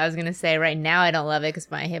 Yeah. I was going to say right now I don't love it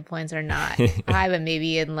because my hit points are not high, but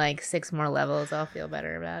maybe in like 6 more levels I'll feel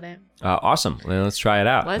better about it. awesome. Then let's try it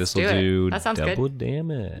out. Let's This will do it. do That sounds good. double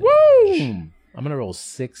damage. Boom! I'm gonna roll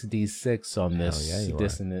 6d6 on this Hell yeah, you are.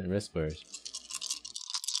 dissonant whispers.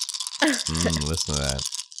 Listen to that.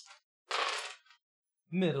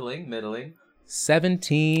 Middling.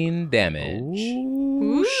 17 damage.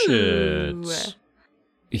 Ooh, shit.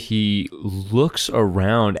 He looks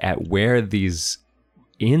around at where these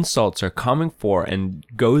insults are coming for and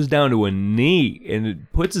goes down to a knee and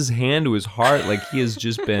puts his hand to his heart like he has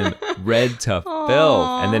just been read to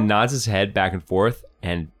filth, and then nods his head back and forth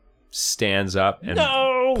and stands up and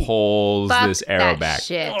pulls Fuck this arrow that back.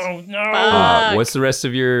 shit. Fuck. What's the rest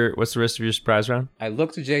of your surprise round? I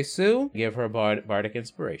look to Jesu, give her bardic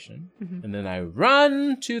inspiration, and then I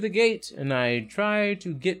run to the gate and I try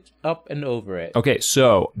to get up and over it. Okay,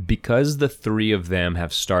 so because the three of them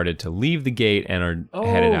have started to leave the gate and are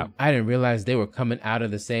headed out. I didn't realize they were coming out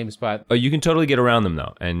of the same spot. Oh, you can totally get around them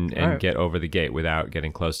though and All right. get over the gate without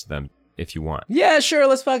getting close to them if you want. Yeah, sure,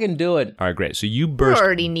 let's fucking do it. All right, great. So you We're burst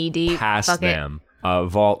already knee deep. past Fuck it. them,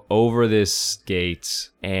 vault over this gate,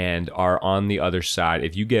 and are on the other side.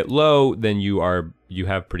 If you get low, then you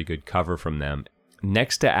have pretty good cover from them.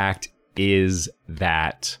 Next to act is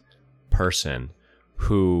that person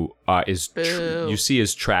who you see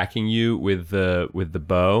is tracking you with the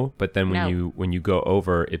bow, but then when you go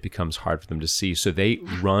over, it becomes hard for them to see. So they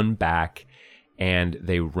run back. And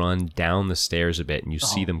they run down the stairs a bit, and you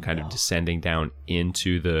see them kind of descending down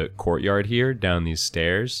into the courtyard here, down these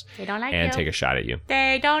stairs, They don't like and you. take a shot at you.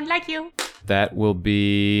 They don't like you. That will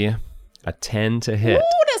be a 10 to hit.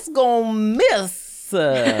 Ooh, that's gonna miss.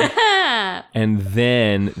 And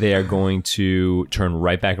then they are going to turn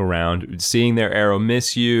right back around, seeing their arrow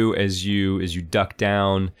miss you as you duck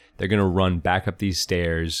down. They're going to run back up these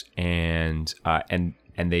stairs, and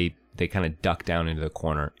they kind of duck down into the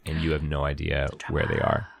corner, and you have no idea where they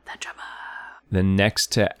are. The next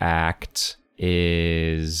to act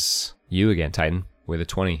is you again, Titan, with a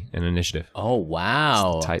 20 in initiative. Oh,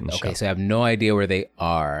 wow. It's the Titan okay, show. so I have no idea where they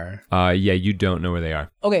are. Yeah, you don't know where they are.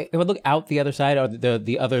 Okay, if I look out the other side,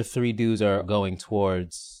 the other three dudes are going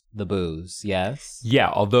towards the booze, yes? Yeah,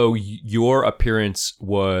 although your appearance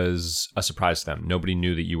was a surprise to them. Nobody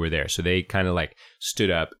knew that you were there. So they kind of like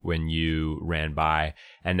stood up when you ran by,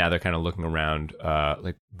 and now they're kind of looking around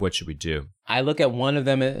like, what should we do? I look at one of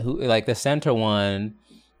them, who like the center one,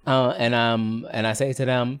 and I say to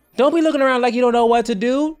them, "Don't be looking around like you don't know what to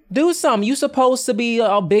do. Do something. You supposed to be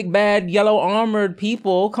a big bad yellow armored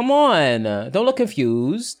people. Come on, don't look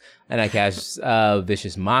confused." And I cast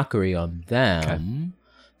vicious mockery on them, Okay.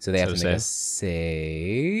 so they have So to make a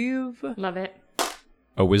save. Love it.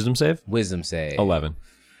 A wisdom save? Wisdom save. 11.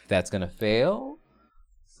 That's gonna fail.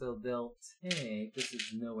 So they'll take. This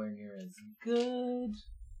is nowhere near as good.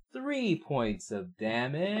 3 points of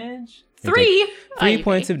damage. 3. 3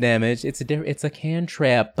 points of damage. It's a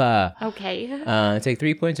cantrip. Okay. Take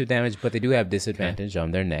 3 points of damage, but they do have disadvantage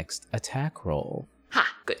on their next attack roll. Ha.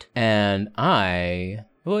 Good. And I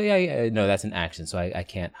Well, yeah, no, that's an action, so I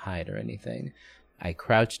can't hide or anything. I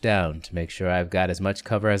crouch down to make sure I've got as much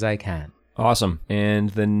cover as I can. Awesome.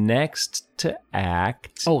 And the next to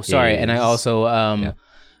act. Oh, sorry, and I also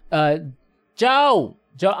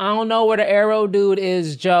Joe, I don't know where the arrow dude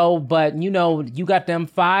is, Joe, but you got them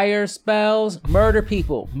fire spells. Murder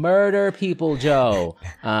people, Joe.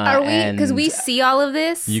 Are we? Because we see all of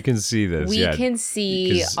this. You can see this. We can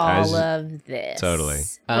see all of this. Totally.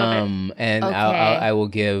 And Okay. I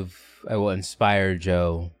will inspire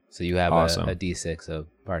Joe. So you have Awesome. a D6 of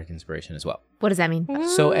bardic inspiration as well. What does that mean?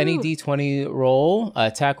 So any D20 roll,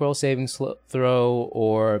 attack roll, saving throw,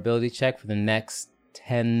 or ability check for the next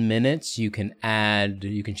 10 minutes, you can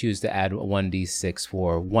choose to add 1d6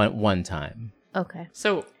 for one time. Okay.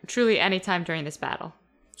 So truly any time during this battle.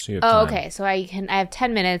 So you have Oh, time. okay. So I have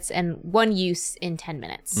 10 minutes and one use in 10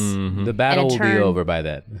 minutes. Mhm. The battle will be turn- over by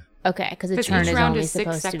then. Okay, because a Because turn each is round only is 6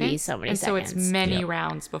 supposed seconds, to be so many and seconds. so it's many Yep.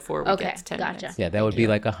 rounds before we Okay, get to 10 gotcha. minutes. Yeah, that would be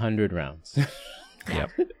like 100 rounds.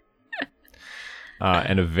 Yep.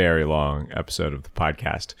 And a very long episode of the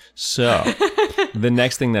podcast. So the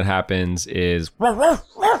next thing that happens is this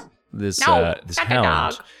No, this not the hound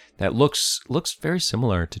dog. that looks very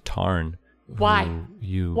similar to Tarn. Why?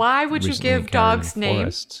 Why would you recently give encountered dogs in the names?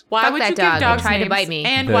 forest. Why Fuck would that you dog. give dogs Trying to names? bite me.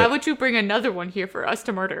 And The- why would you bring another one here for us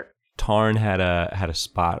to murder? Tarn had a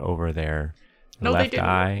spot over their No, they left didn't.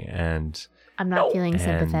 eye, and I'm not feeling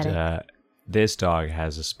sympathetic. this dog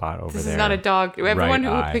has a spot over This there. is not a dog. Everyone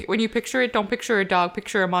eye. when you picture it, don't picture a dog.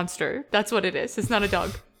 Picture a monster. That's what it is. It's not a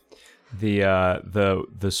dog.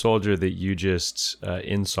 The soldier that you just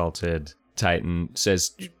insulted, Titan,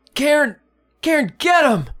 says, Karen, get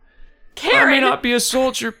him. I may not be a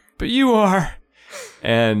soldier, but you are.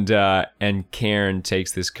 And Karen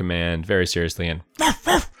takes this command very seriously and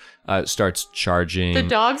starts charging. The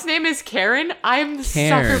dog's name is Karen. I'm the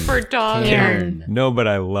Karen. sucker for dogs. Karen. No, but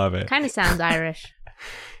I love it. Kind of sounds Irish.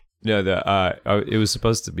 No, it was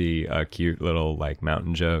supposed to be a cute little like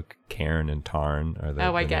mountain joke. Karen and Tarn are the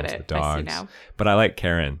Oh, I the get names of it. the I dogs. see now. But I like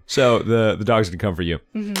Karen. So the dog's gonna come for you.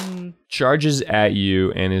 Mm-hmm. Charges at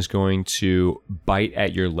you and is going to bite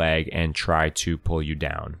at your leg and try to pull you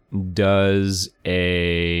down. Does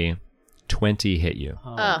a 20 hit you?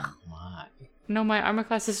 Ugh. My. No, my armor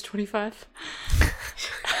class is 25.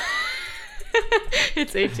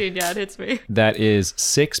 It's 18. Yeah, it hits me. That is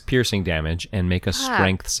 6 piercing damage and make a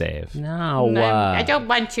strength save. No. I don't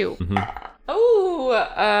want to.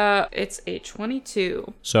 Oh, it's a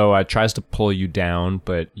 22. So it tries to pull you down,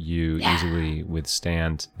 but you easily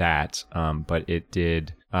withstand that. But it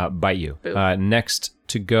did bite you. Next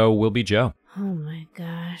to go will be Joe. Oh my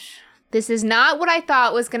gosh. This is not what I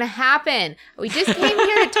thought was going to happen. We just came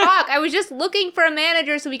here to talk. I was just looking for a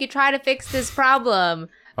manager so we could try to fix this problem.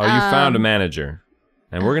 Oh, you found a manager,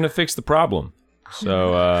 and we're gonna fix the problem.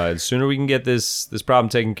 So the sooner we can get this problem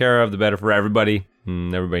taken care of, the better for everybody.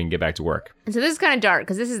 And everybody can get back to work. And so this is kind of dark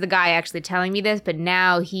because this is the guy actually telling me this, but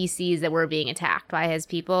now he sees that we're being attacked by his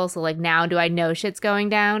people. So like now do I know shit's going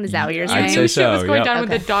down? Is that what you're saying? I'd I say knew shit was so, going yep. down when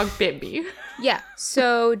the dog bit me. Yeah.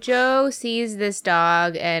 So Joe sees this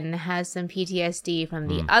dog and has some PTSD from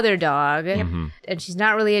the other dog. And she's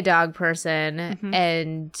not really a dog person.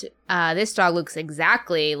 And this dog looks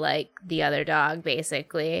exactly like the other dog,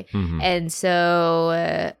 basically. And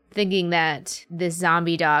so thinking that this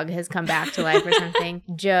zombie dog has come back to life or something,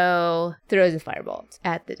 Joe throws a firebolt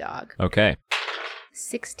at the dog. Okay.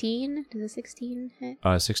 16? Does a 16 hit?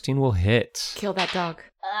 16 will hit. Kill that dog.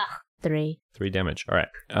 3. 3 damage. All right.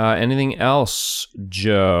 Anything else,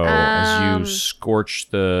 Joe? As you scorch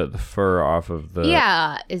the fur off of the.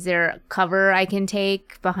 Yeah. Is there cover I can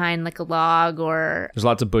take behind like a log or? There's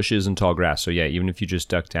lots of bushes and tall grass. So yeah, even if you just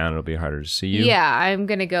duck down, it'll be harder to see you. Yeah, I'm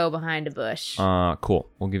going to go behind a bush. Cool.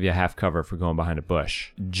 We'll give you a half cover for going behind a bush.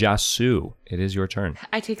 Jasu, it is your turn.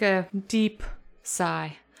 I take a deep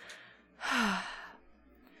sigh.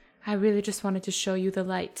 I really just wanted to show you the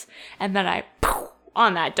light. And then I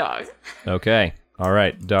on that dog. Okay. All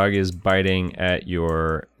right. Dog is biting at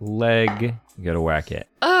your leg. You gotta whack it.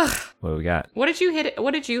 Ugh. What do we got? What did you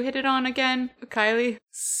hit it on again, Kylie?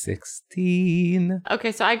 16.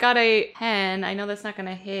 Okay, so I got a 10. I know that's not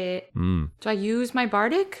gonna hit. Do I use my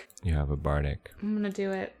bardic? You have a bardic. I'm gonna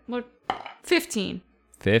do it. What? 15.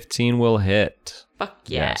 15 will hit. Fuck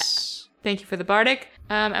yeah. Yes. Thank you for the bardic.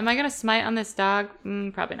 Am I gonna smite on this dog?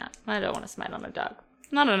 Probably not. I don't want to smite on a dog.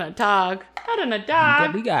 Not on a dog. Not on a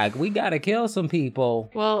dog. We gotta kill some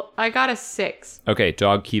people. Well, I got a 6. Okay.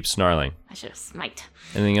 Dog keeps snarling. I should have smite.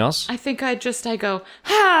 Anything else? I think I go,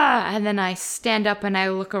 ha! And then I stand up and I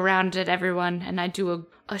look around at everyone and I do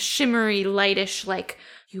a shimmery, lightish, like,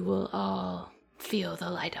 you will all feel the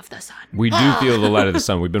light of the sun. We do feel the light of the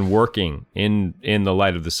sun. We've been working in the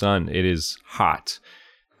light of the sun. It is hot.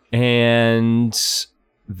 And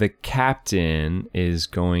the captain is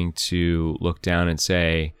going to look down and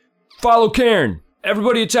say, "Follow Cairn.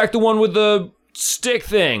 Everybody attack the one with the stick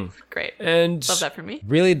thing." Great. And Love that for me.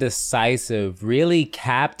 Really decisive, really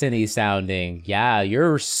captain-y sounding. Yeah,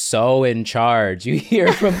 you're so in charge. You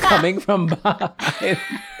hear from coming from behind.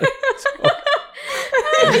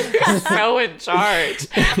 So in charge.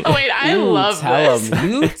 Oh, wait, I love this.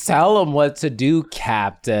 You tell him what to do,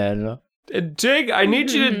 Captain. Tig, I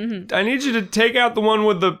need you to take out the one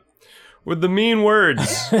with the mean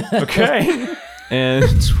words. Okay?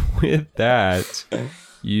 And with that,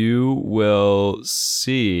 you will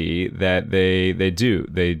see that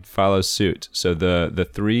they follow suit. So the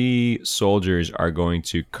three soldiers are going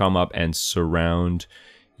to come up and surround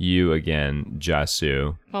you again,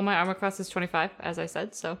 Jasoo. Well, my armor class is 25, as I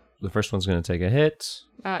said, so The first one's going to take a hit,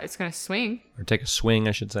 it's going to swing, or take a swing,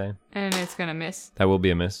 I should say. and it's going to miss. That will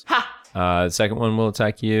be a miss. Ha! The second one will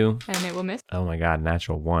attack you. And it will miss. Oh my god,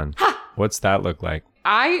 natural 1. What's that look like?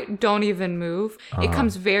 I don't even move. It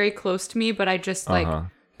comes very close to me, but I just,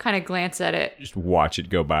 kind of glance at it. Just watch it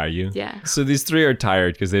go by you. Yeah. So these three are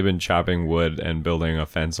tired because they've been chopping wood and building a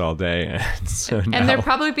fence all day, And they're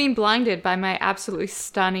probably being blinded by my absolutely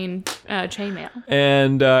stunning chainmail.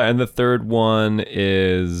 And the third one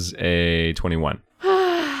is a 21,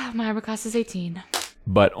 My armor class is 18.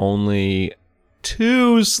 but only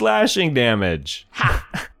 2 slashing damage.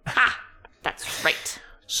 That's right.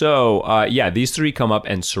 So these three come up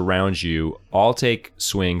and surround you. All take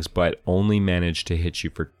swings, but only manage to hit you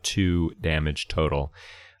for 2 damage total.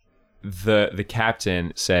 The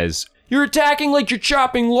captain says, "You're attacking like you're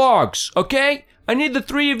chopping logs, okay? I need the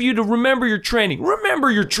 3 of you to remember your training. Remember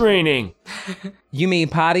your training." You mean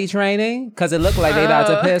potty training? Because it looked like they about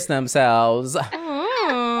to piss themselves.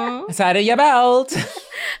 Tighten your belt.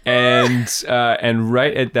 And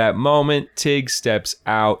right at that moment, Tig steps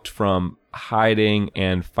out from hiding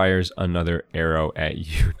and fires another arrow at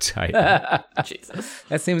you, Titan. Jesus.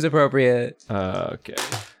 That seems appropriate. Okay.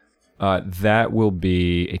 That will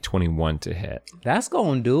be a 21 to hit. That's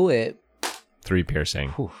gonna do it. 3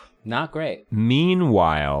 piercing. Whew, not great.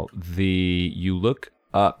 Meanwhile, you look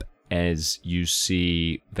up as you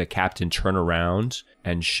see the captain turn around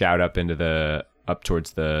and shout up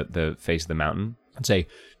towards the face of the mountain and say,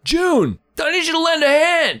 "June, I need you to lend a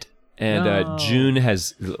hand." And June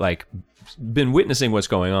has been witnessing what's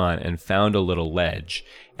going on and found a little ledge,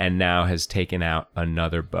 and now has taken out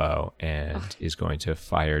another bow and is going to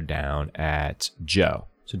fire down at Joe.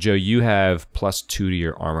 So Joe, you have +2 to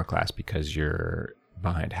your armor class because you're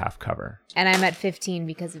behind half cover. And I'm at 15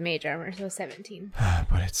 because of mage armor, so 17.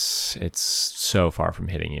 But it's so far from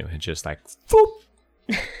hitting you. It just whoop,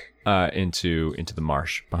 into the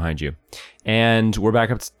marsh behind you. And we're back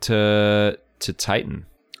up to Titan.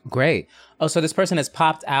 Great. Oh, so this person has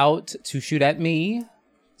popped out to shoot at me.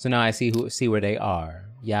 So now I see where they are.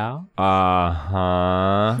 Yeah.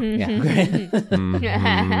 Uh-huh. Yeah. Great.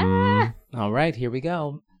 All right, here we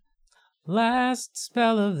go. Last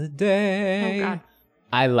spell of the day. Oh, God.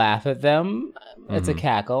 I laugh at them. It's a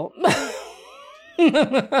cackle.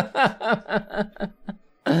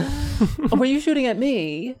 Oh, were you shooting at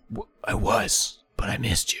me? I was, but I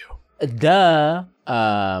missed you. Duh.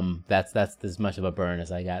 That's as much of a burn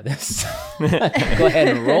as I got this. Go ahead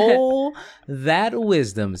and roll that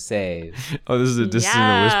wisdom save. Oh, this is a Distance in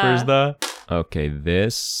the Whispers, though? Okay,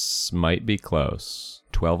 this might be close.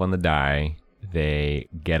 12 on the die. They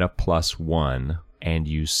get a +1, and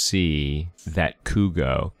you see that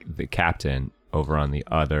Kugo, the captain, over on the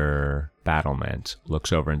other battlement,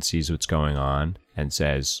 looks over and sees what's going on and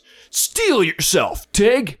says, "Steel yourself,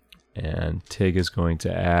 Tig!" And Tig is going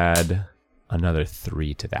to add another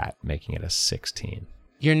 3 to that, making it a 16.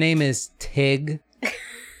 Your name is Tig.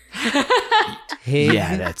 Tig.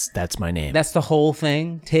 Yeah, that's my name. That's the whole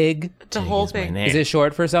thing. Tig. The whole is my thing. name. Is it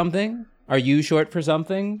short for something? Are you short for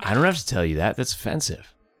something? I don't have to tell you that. That's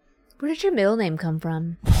offensive. Where did your middle name come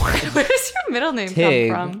from? Where does your middle name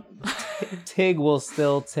Tig. come from? Tig will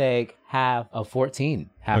still take half of 14.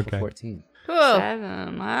 Half of 14.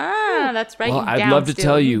 7. That's right. Well, you I'd down love to still.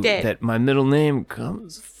 tell you dead. that my middle name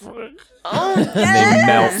comes from... They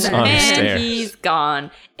melt on the And stairs. he's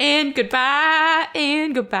gone. And goodbye.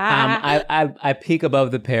 And goodbye. I peek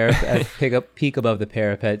above the parapet. Peek above the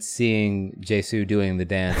parapet, seeing Jesu doing the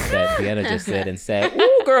dance that Vienna just did, and say,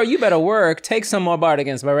 "Ooh, girl, you better work. Take some more bardic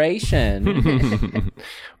inspiration."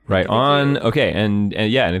 Right on. Okay, and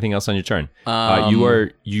yeah, anything else on your turn?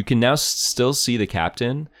 You can now still see the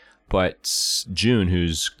captain, But June,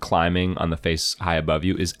 who's climbing on the face high above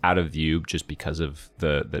you, is out of view just because of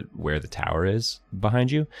the where the tower is behind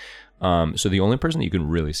you. So the only person that you can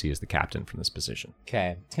really see is the captain from this position.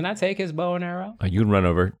 Okay. Can I take his bow and arrow? You can run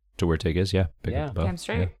over to where Tig is. Yeah. Pick Yeah. up the bow. Damn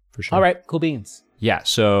straight. Yeah, for sure. All right. Cool beans. Yeah.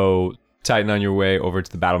 So Titan, on your way over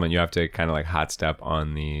to the battlement, you have to kind of like hot step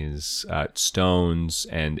on these stones,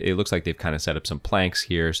 and it looks like they've kind of set up some planks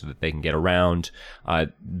here so that they can get around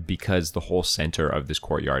because the whole center of this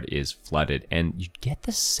courtyard is flooded, and you get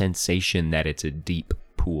the sensation that it's a deep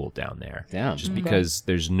pool down there. Damn. Just because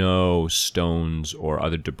there's no stones or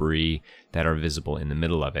other debris that are visible in the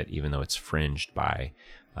middle of it, even though it's fringed by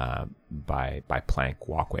plank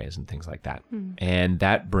walkways and things like that. And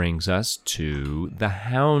that brings us to the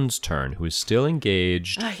Hound's turn, who is still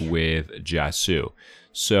engaged with Jasoo.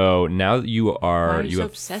 So now that you Why are you you so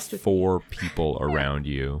have obsessed with 4 people around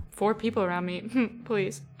you. 4 people around me.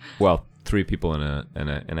 Please. Well, 3 people in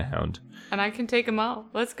a hound. And I can take them all.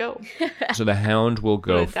 Let's go. So the Hound will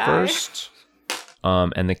go Gonna die. first.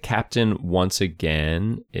 And the captain once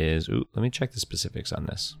again is. Ooh, let me check the specifics on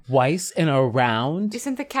this. Twice in a round?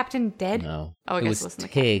 Isn't the captain dead? No. Oh, I it guess was it wasn't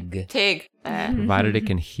the Tig. Tig. Provided it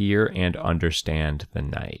can hear and understand the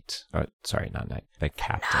knight. Sorry, not knight. The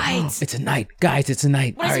captain. It's a night. Guys, it's a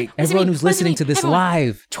night. What All does it- right. what does it Everyone mean? who's What does it listening mean? to this Everyone.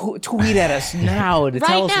 live, tweet at us now to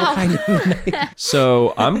tell us now. what kind of night.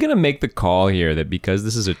 So I'm gonna make the call here that because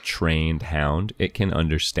this is a trained hound, it can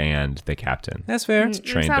understand the captain. That's fair.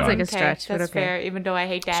 Trained sounds dog. like a Okay, stretch, but that's okay. fair, even though I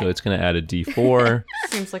hate that. So it's gonna add a D4.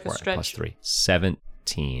 Seems like a Plus stretch. 3.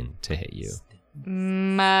 17 to hit you.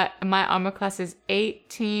 My armor class is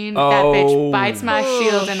 18. Oh. That bitch bites my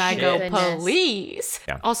shield and I go, Goodness. police.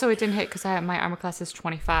 Yeah. Also, it didn't hit because my armor class is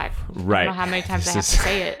 25. I Right. don't know how many times I have This to is-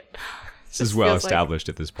 say it. This is Just well feels like- established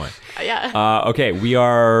at this point. Yeah. Okay, we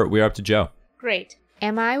are up to Joe. Great.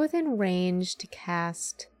 Am I within range to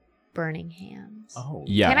cast Burning Hands? Oh.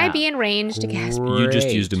 Yeah. Can I be in range to cast? You just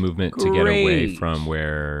Great. used a movement to get away Great. from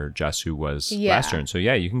where Jasoo was Yeah. last turn. So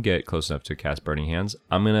yeah, you can get close enough to cast Burning Hands.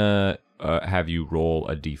 I'm gonna have you roll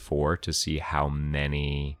a D4 to see how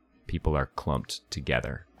many people are clumped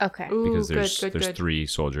together. Okay. Ooh, Because there's good. 3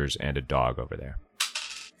 soldiers and a dog over there.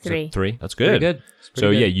 So 3. 3. That's Pretty good. good. It's pretty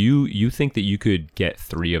So good. yeah, you think that you could get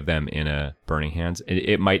 3 of them in a Burning Hands.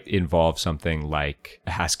 It might involve something like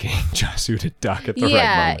asking Jasoo to duck at the right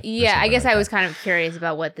Yeah, moment. or yeah. I something guess like I was that. kind of curious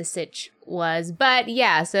about what the sitch was, but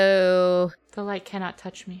yeah. So The light cannot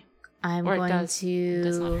touch me. I'm Or it going does. It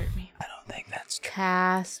does not to hurt me. I don't think that's true.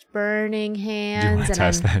 cast Burning Do you Hands, want to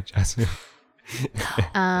test that, Jasoo?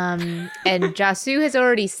 and Jasoo has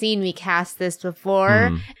already seen me cast this before,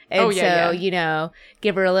 and Oh, yeah, so yeah.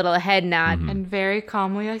 give her a little head nod. And very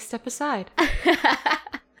calmly, I step aside.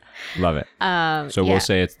 Love it. So yeah. we'll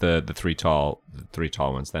say it's the three tall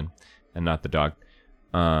ones then, and not the dog.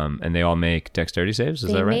 And they all make dexterity saves. Is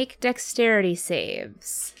They that right? make dexterity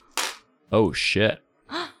saves. Oh shit!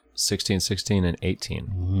 16, 16, and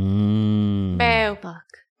 18. Boo. Fuck.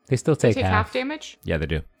 They still They take, take half. half damage? Yeah, they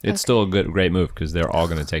do. It's still a great move because they're all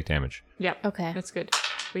going to take damage. Yep. Okay. That's good.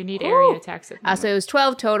 We need area attacks. So it was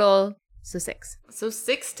 12 total, so 6. So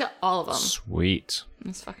 6 to all of them. Sweet.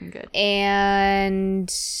 That's fucking good.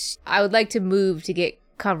 And I would like to move to get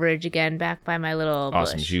coverage again back by my little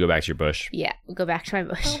Awesome. bush. So you go back to your bush. Yeah, we'll go back to my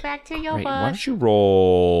bush. Go back to your Great. Why bush. don't you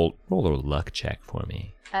roll a luck check for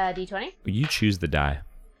me? D20? You choose the die.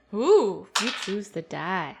 Ooh, you choose the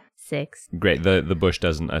die. 6. Great. The bush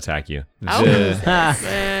doesn't attack you. Oh.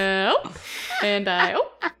 The- And I.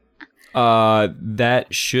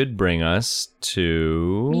 that should bring us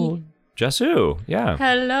to Jasoo. Yeah.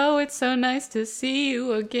 Hello, it's so nice to see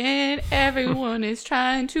you again. Everyone is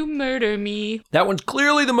trying to murder me. That one's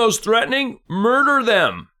clearly the most threatening. Murder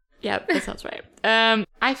them. Yep, that sounds right.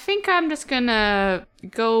 I think I'm just gonna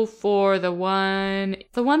go for the one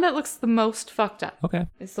that looks the most fucked up. Okay.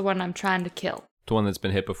 It's the one I'm trying to kill. The one that's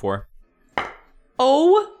been hit before.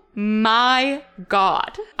 Oh my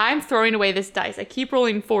god. I'm throwing away this dice. I keep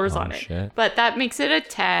rolling 4s on it. shit. But that makes it a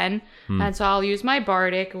 10. And so I'll use my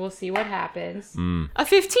bardic and we'll see what happens. A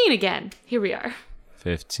 15 again. Here we are.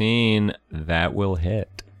 15. That will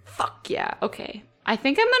hit. Fuck yeah. Okay. I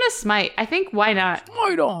think I'm gonna smite. I think why not?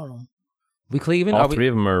 Right on 'em. We cleaving? All Are we- three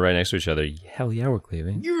of them are right next to each other. Hell yeah, we're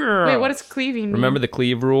cleaving. Wait, what is cleaving mean? Remember the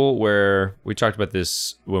cleave rule where we talked about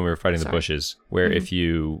this when we were fighting the Sorry. bushes, where if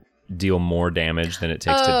you deal more damage than it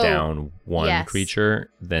takes to Oh, down one yes. creature,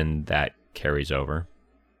 then that carries over.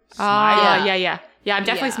 Ah, Yeah. yeah. Yeah, I'm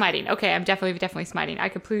definitely Yeah. smiting. Okay, I'm definitely smiting. I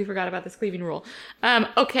completely forgot about this cleaving rule.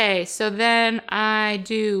 Okay, so then I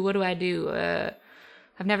do, what do?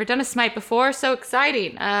 I've never done a smite before. So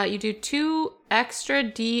exciting. You do 2 extra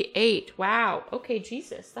D8. Wow. Okay,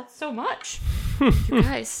 Jesus. That's so much. You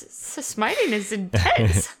guys, smiting is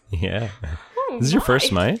intense. Yeah. Oh, This is your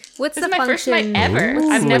first my. smite? What's This the is my first smite function? ever.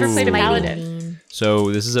 I've never played a Smiting paladin. mean?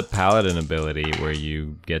 So this is a paladin ability where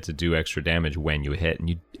you get to do extra damage when you hit,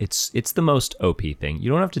 and it's the most OP thing.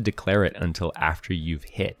 You don't have to declare it until after you've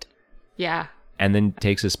hit, Yeah. and then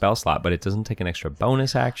takes a spell slot, but it doesn't take an extra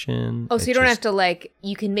bonus action. Oh, so you don't have to like.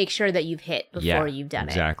 You can make sure that you've hit before you've done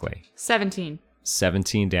exactly. 17.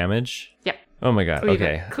 17 damage. Yep. Oh my god. Cleave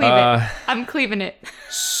Okay. it. Cleave it. I'm cleaving it.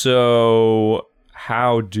 So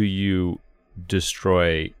how do you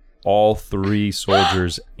destroy all 3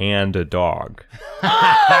 soldiers and a dog?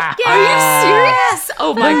 Are you serious?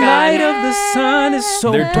 Oh my god. of the sun is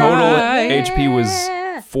so Their total HP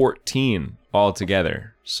was 14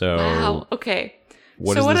 altogether. So Wow. Okay.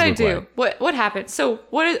 what so does what this did I look do? like? What happened? So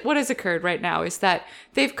what has occurred right now is that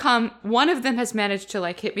they've come. One of them has managed to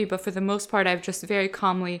like hit me, but for the most part, I've just very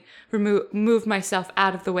calmly moved myself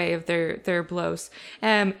out of the way of their blows.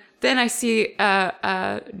 Then I see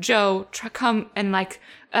Joe come and like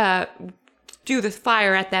do the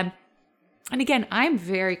fire at them. And again, I'm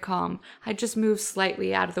very calm. I just move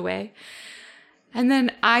slightly out of the way. And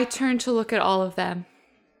then I turn to look at all of them.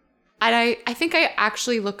 And I think I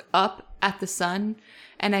actually look up at the sun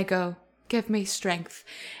and I go, give me strength.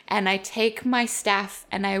 And I take my staff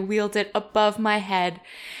and I wield it above my head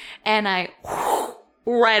and I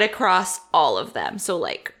right across all of them. So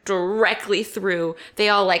like directly through. They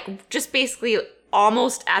all like just basically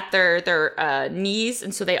almost at their knees.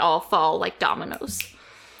 And so they all fall like dominoes.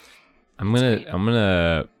 I'm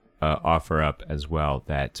gonna offer up as well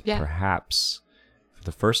that Yeah. perhaps for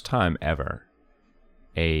the first time ever,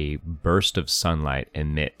 a burst of sunlight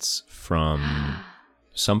emits from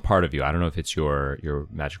some part of you. I don't know if it's your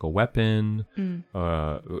magical weapon,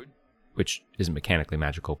 which isn't mechanically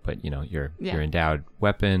magical, but your endowed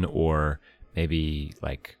weapon, or maybe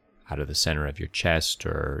like out of the center of your chest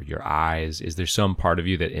or your eyes. Is there some part of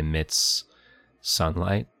you that emits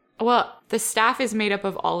sunlight? Well, the staff is made up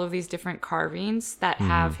of all of these different carvings that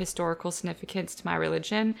have historical significance to my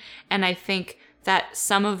religion. And I think that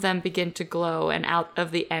some of them begin to glow, and out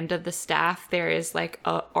of the end of the staff, there is like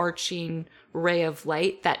a arching ray of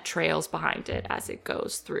light that trails behind it as it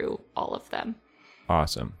goes through all of them.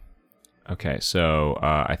 Awesome. Okay, so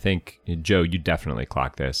I think, Joe, you definitely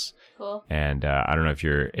clock this. Cool. And I don't know if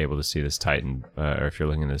you're able to see this Titan or if you're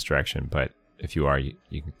looking in this direction, but if you are, you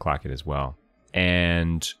can clock it as well.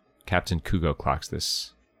 And Captain Kugo clocks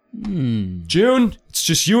this. June, it's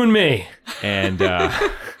just you and me. And I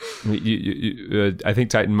think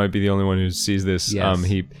Titan might be the only one who sees this. Yes.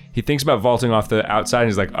 He thinks about vaulting off the outside, and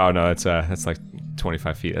he's like, oh no, that's like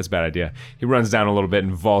 25 feet. That's a bad idea. He runs down a little bit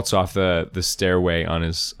and vaults off the stairway on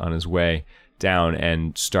his way down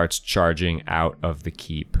and starts charging out of the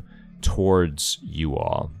keep towards you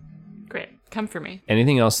all. Great. Come for me.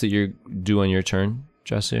 Anything else that you do on your turn,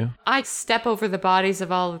 Jassu? I step over the bodies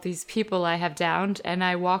of all of these people I have downed, and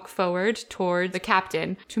I walk forward toward the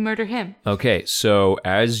captain to murder him. Okay, so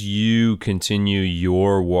as you continue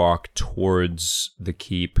your walk towards the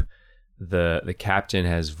keep, the captain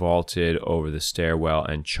has vaulted over the stairwell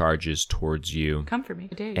and charges towards you, Come for me.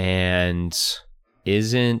 I dare you. and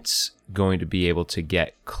isn't going to be able to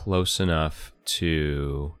get close enough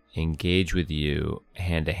to engage with you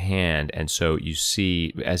hand to hand. And so you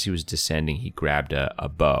see, as he was descending, he grabbed a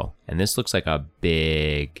bow, and this looks like a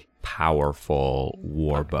big, powerful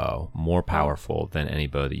war bow, more powerful than any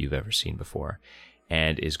bow that you've ever seen before,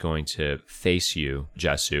 and is going to face you,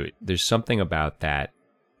 Jassu. There's something about that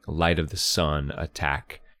light of the sun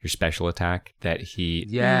attack, your special attack, that he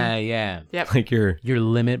Yeah. Yep. like your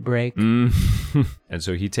Limit break. and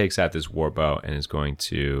so he takes out this war bow and is going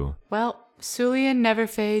to Well, Sulian never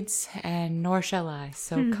fades, and nor shall I,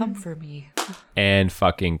 so come for me. and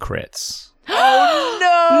fucking crits.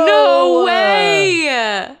 No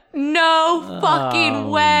way! No fucking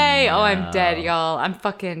way! Oh, I'm dead, y'all. I'm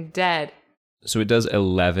fucking dead. So it does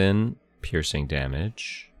 11 piercing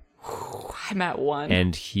damage, I'm at 1.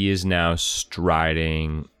 and he is now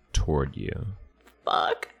striding toward you.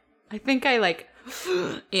 Fuck. I think I like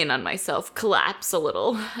in on myself, collapse a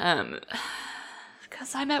little.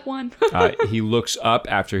 Because I'm at 1. He looks up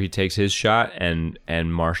after he takes his shot and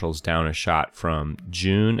marshals down a shot from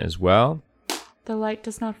June as well. The light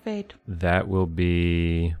does not fade. That will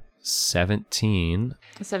be 17.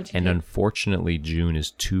 17. And unfortunately, June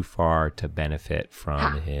is too far to benefit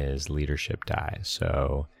from his leadership die.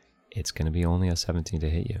 So it's going to be only a 17 to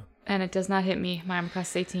hit you. And it does not hit me. My armor class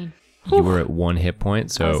is 18. You were at 1 hit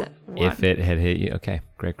point, I was so at If it had hit you. Okay,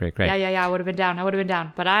 great. Yeah, I would have been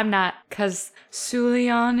down. But I'm not, because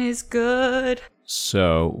Sulian is good.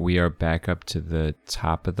 So we are back up to the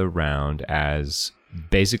top of the round as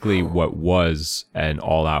basically what was an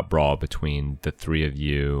all-out brawl between the three of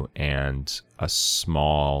you and a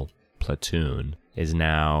small platoon is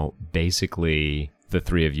now basically the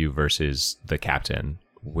three of you versus the captain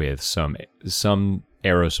with some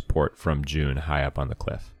arrow support from June high up on the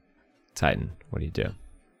cliff. Titan, what do you do?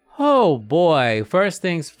 Oh boy! First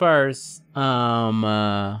things first.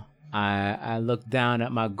 I look down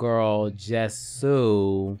at my girl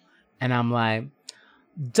Jesu, and I'm like,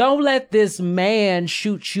 "Don't let this man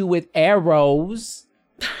shoot you with arrows.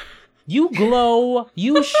 You glow,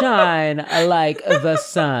 you shine like the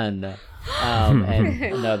sun." And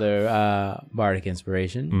another bardic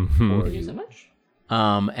inspiration for you so much.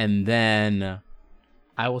 And then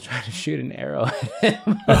I will try to shoot an arrow at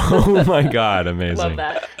him. Oh my god, amazing. Love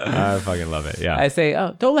that. I fucking love it. Yeah. I say,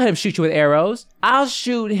 "Oh, don't let him shoot you with arrows. I'll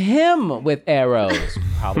shoot him with arrows."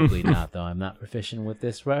 Probably not, though. I'm not proficient with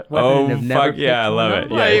this weapon. Oh, and I've never fuck yeah, I picked love one it.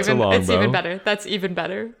 up. Yeah, it's a longbow. It's even better. That's even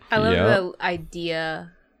better. I love Yep. the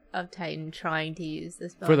idea of Titan trying to use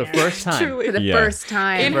this bow For the and arrow. first time. Truly. For the Yeah. first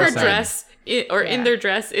time. In her First time. dress, in their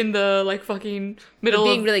dress, in the like fucking middle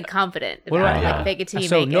being of really confident What do about I it. Yeah. Like, fake it till you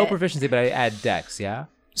So make no it. proficiency, but I add dex, yeah?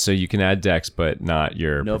 So you can add dex, but not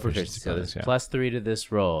your No proficiency. proficiency. So bonus, there's +3 to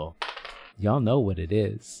this roll. Y'all know what it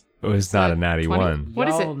is. Oh, it's not a natty 20. one. What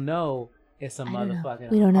is Y'all it? know it's a don't know. motherfucking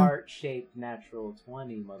We don't know. heart-shaped natural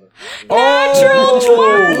 20, motherfucker. Natural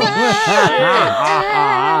 20!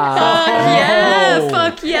 Oh.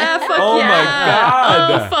 Fuck yeah, fuck Oh yeah. my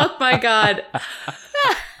God. Oh, fuck my god.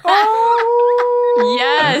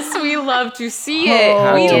 Yes, we love to see it.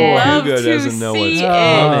 Oh, we yeah. love Hugo to doesn't know what's see it.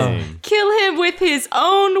 coming. Kill him with his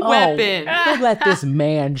own weapon. Don't let this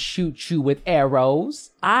man shoot you with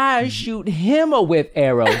arrows. I shoot him with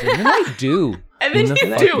arrows. And then I do. And then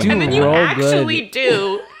you I do. And then you roll actually good.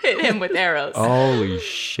 do hit him with arrows. Holy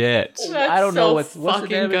shit. That's I don't know so what's the fucking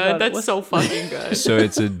damage good. on- That's what's- so fucking good. So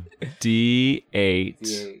it's a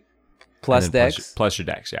D8 Plus and then dex. plus your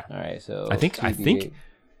dex, yeah. All right, so I think 2d8.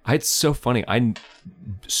 it's so funny.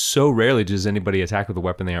 So rarely does anybody attack with a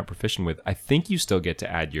weapon they aren't proficient with. I think you still get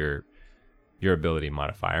to add your ability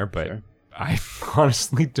modifier, but Sure. I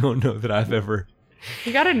honestly don't know that I've ever.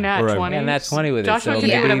 You got a nat Right. 20. Yeah, nat 20 with it, Joshua so can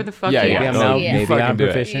maybe- do whatever the fuck Yeah, he yeah. Maybe I'm, wants. now, yeah. maybe Fucking I'm do it.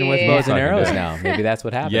 proficient with Yeah. bows and Fucking do arrows it. now. Maybe that's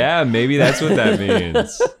what happened. Yeah, maybe that's what that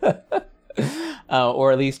means.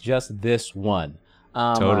 Or at least just this one.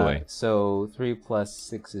 Totally. So 3 plus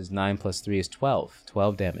 6 is 9 plus 3 is 12.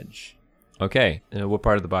 12 damage. Okay, what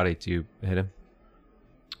part of the body do you hit him?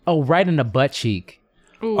 Oh, right in the butt cheek.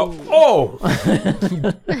 Ooh. Oh!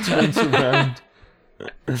 Turns around.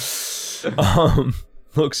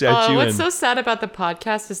 Looks at you What's and so sad about the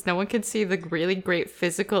podcast is no one can see the really great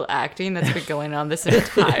physical acting that's been going on this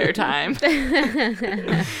entire time.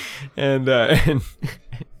 and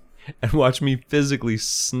watch me physically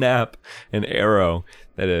snap an arrow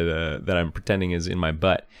that I'm pretending is in my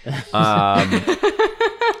butt.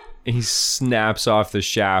 He snaps off the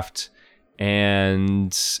shaft,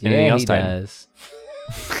 and anything else, he Titan? does.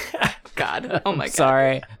 God. Oh my God.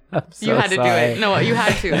 Sorry. I'm so You had to sorry. do it. No, you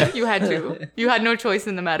had to. You had to. You had no choice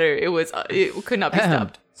in the matter. It could not be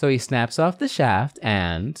stopped. So he snaps off the shaft,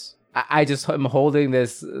 and I just am holding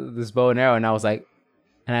this bow and arrow, and I was like,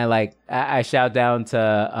 and I shout down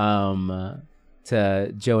to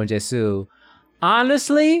Joe and Jesu,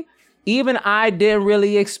 honestly, even I didn't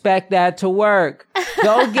really expect that to work.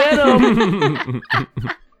 Go get him.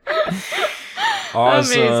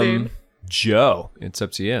 Awesome. Amazing. Joe, it's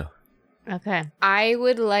up to you. Okay. I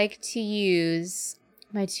would like to use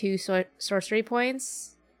my 2 sorcery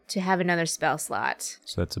points to have another spell slot.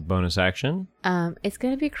 So that's a bonus action. It's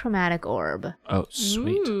going to be Chromatic Orb. Oh,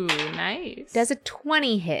 sweet. Ooh, nice. Does a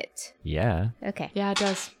 20 hit? Yeah. Okay. Yeah, it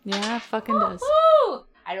does. Yeah, it fucking does. Woo!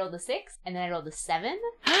 I rolled a 6, and then I rolled a 7,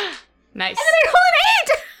 and Nice. then I rolled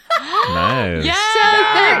an 8! Nice.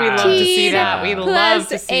 Yeah, we love to see 13 that. We love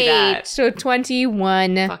to see 8, that. so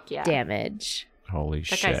 21 Fuck yeah. damage. Holy That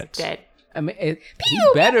guy's shit. dead. I mean, he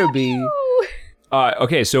better be. Ooh.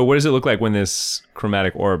 Okay, so what does it look like when this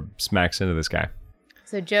chromatic orb smacks into this guy?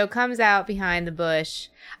 So Joe comes out behind the bush.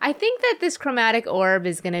 I think that this chromatic orb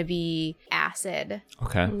is going to be acid.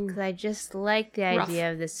 Okay. Because I just like the Rough.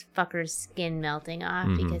 idea of this fucker's skin melting off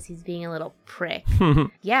Mm-hmm. because he's being a little prick.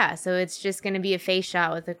 Yeah, so it's just going to be a face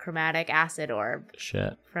shot with a chromatic acid orb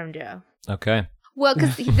Shit. from Joe. Okay. Well,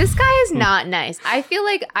 because this guy is not nice. I feel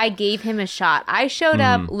like I gave him a shot. I showed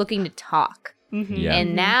up looking to talk. Yeah.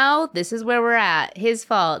 And now this is where we're at. His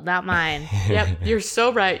fault, not mine. Yep, you're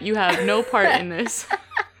so right. You have no part in this.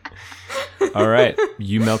 All right.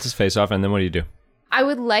 You melt his face off, and then what do? I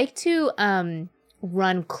would like to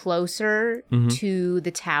run closer to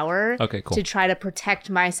the tower. Okay, cool. To try to protect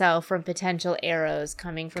myself from potential arrows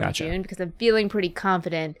coming from Gotcha. June, because I'm feeling pretty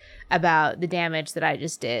confident about the damage that I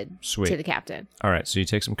just did Sweet. to the captain. All right. So you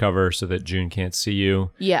take some cover so that June can't see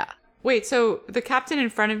you. Yeah. Wait, so the captain in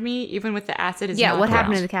front of me, even with the acid, is Yeah, not what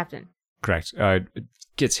happened around. to the captain? Correct.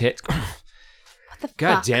 Gets hit. What the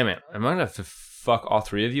God fuck? damn it. I'm going to have to fuck all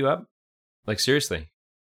three of you up. Like, seriously.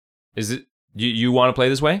 Is it... You want to play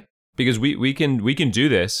this way? Because we can do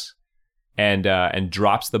this, and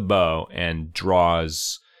drops the bow and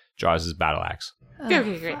draws his battle axe.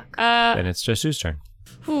 Okay, great. Then it's just whose turn?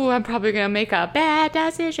 I'm probably gonna make a bad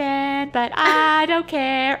decision, but I don't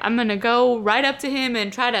care. I'm gonna go right up to him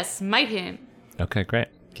and try to smite him. Okay, great.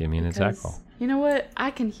 Give me an attack roll. You know what?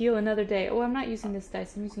 I can heal another day. Oh, I'm not using this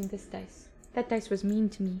dice. I'm using this dice. That dice was mean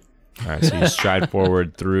to me. All right, so you stride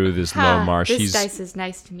forward through this low Ha, marsh. this dice is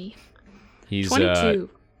nice to me. He's 22.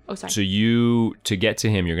 Oh, sorry. So to get to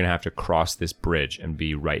him, you're gonna have to cross this bridge and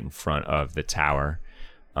be right in front of the tower.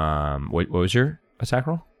 What was your attack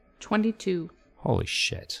roll? 22. Holy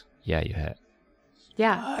shit! Yeah, you hit.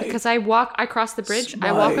 Yeah, because I cross the bridge.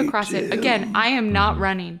 I walk across it. Again, I am not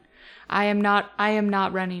running. I am not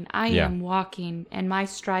running. I am walking, and my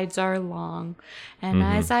strides are long. And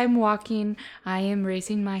as I'm walking, I am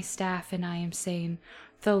raising my staff, and I am saying,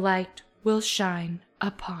 "The light will shine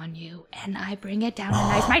upon you." And I bring it down,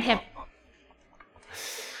 and I smite him.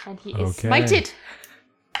 And he is Okay. smited.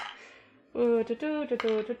 Oh,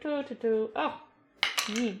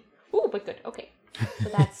 ooh, but good. Okay, so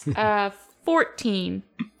that's 14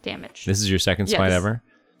 damage. This is your second Yes. smite ever.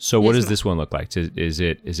 So what Yes, does this one look like? Is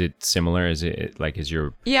it similar? Is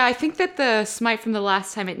your Yeah, I think that the smite from the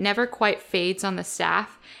last time, it never quite fades on the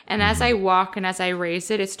staff. And as I walk and as I raise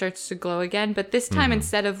it, it starts to glow again. But this time,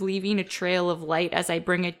 instead of leaving a trail of light as I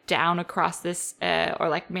bring it down across this, or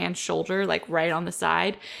like man's shoulder, like right on the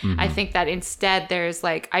side, I think that instead there's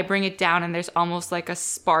like, I bring it down and there's almost like a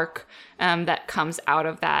spark that comes out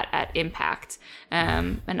of that at impact.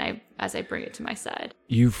 And as I bring it to my side.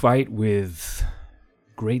 You fight with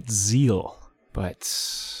great zeal, but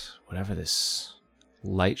whatever this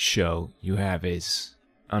light show you have is,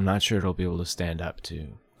 I'm not sure it'll be able to stand up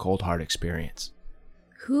to Cold Heart experience.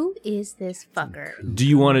 Who is this fucker? Do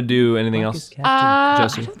you want to do anything else? I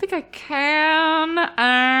Jesse? don't think I can.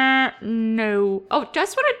 No. Oh,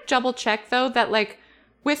 just want to double check though that like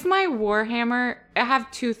with my Warhammer, I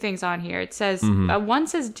have two things on here. It says one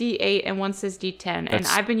says D8 and one says D10, and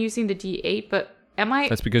I've been using the D8, but am I?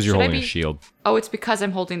 That's because you're should I holding be- a shield. Oh, it's because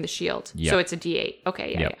I'm holding the shield. Yep. So it's a D8.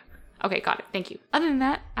 Okay, yeah, Yep. yeah. Okay, got it. Thank you. Other than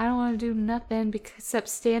that, I don't want to do nothing except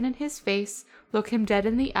stand in his face, look him dead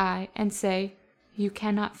in the eye, and say, "You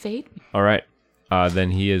cannot fade me." All right.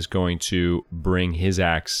 Then he is going to bring his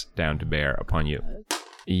axe down to bear upon you.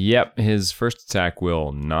 Yep, his first attack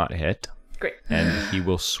will not hit, Great. and he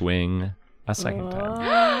will swing a second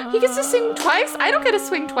time. He gets to swing twice? I don't get to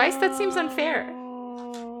swing twice. That seems unfair.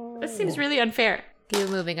 That seems really unfair. Keep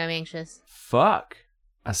moving. I'm anxious. Fuck.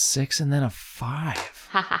 A 6 and then a 5.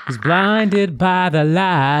 Ha ha He's blinded by the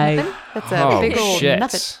light. That's a Oh, big old shit.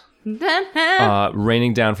 nothing.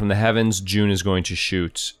 Raining down from the heavens, June is going to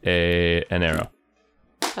shoot an arrow.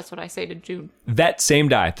 That's what I say to June. That same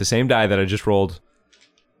die, the same die that I just rolled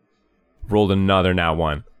another now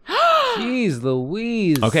one. Jeez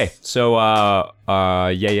Louise. Okay, so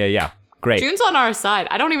yeah. Great. June's on our side.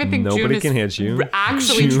 I don't even think June Nobody is can hit you.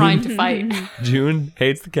 actually June- trying to fight. June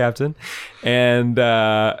hates the captain, and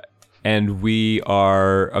we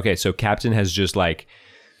are okay. So captain has just like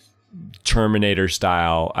Terminator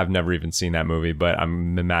style. I've never even seen that movie, but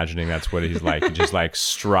I'm imagining that's what he's like. He just like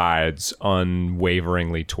strides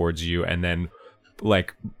unwaveringly towards you, and then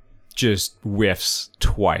like just whiffs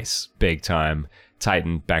twice, big time.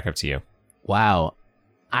 Titan, back up to you. Wow.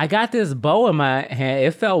 I got this bow in my hand.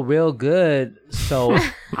 It felt real good. So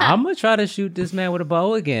I'm going to try to shoot this man with a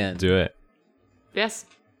bow again. Do it. Yes,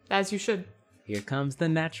 as you should. Here comes the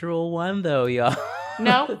natural one, though, y'all.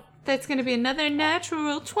 No, that's going to be another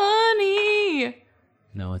natural 20.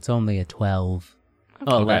 No, it's only a 12.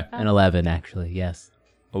 Oh, Okay. an 11, actually. Yes.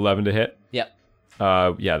 11 to hit. Yep.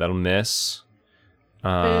 Yeah, that'll miss.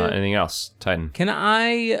 Anything else, Titan? Can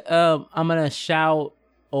I, I'm going to shout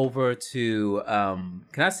over to,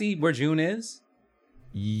 can I see where June is?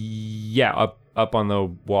 Yeah, up on the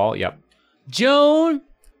wall. Yep. June!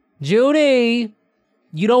 Judy!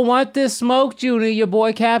 You don't want this smoke, Judy. Your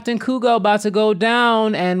boy Captain Kugo about to go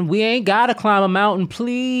down, and we ain't gotta climb a mountain.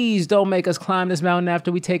 Please don't make us climb this mountain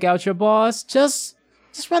after we take out your boss. Just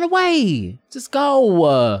run away. Just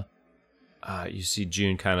go. You see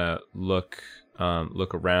June kind of look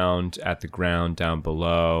around at the ground down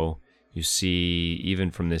below. You see,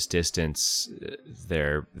 even from this distance,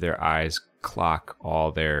 their eyes clock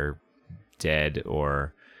all their dead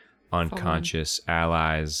or unconscious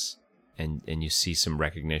allies, and you see some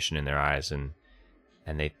recognition in their eyes, and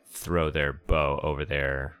they throw their bow over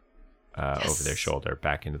their shoulder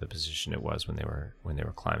back into the position it was when they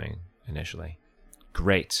were climbing initially.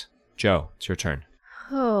 Great, Joe, it's your turn.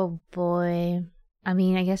 Oh boy. I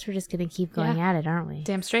mean, I guess we're just gonna keep going at it, aren't we?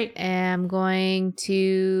 Damn straight. I'm going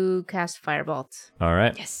to cast Firebolt. All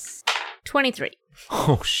right. Yes. 23.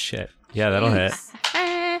 Oh shit. Yeah, that'll hit.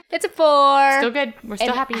 It's a 4. Still good. We're still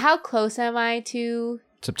And happy. How close am I to?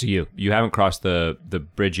 It's up to you. You haven't crossed the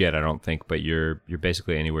bridge yet, I don't think, but you're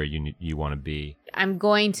basically anywhere you want to be. I'm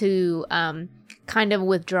going to kind of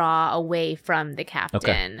withdraw away from the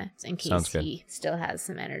captain in Sounds case good. he still has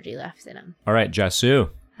some energy left in him. All right, Jasu.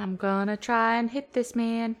 I'm gonna try and hit this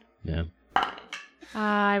man. Yeah.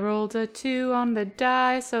 I rolled a 2 on the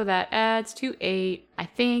die, so that adds to 8. I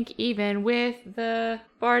think even with the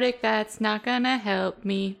Bardic, that's not gonna help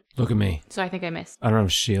me. Look at me. So I think I missed. I don't have a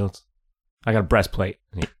shield. I got a breastplate.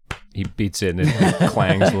 He beats it and it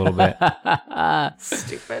clangs a little bit.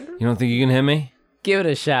 Stupid. You don't think you can hit me? Give it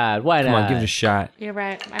a shot. Why Come not? on, give it a shot. You're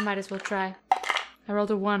right. I might as well try. I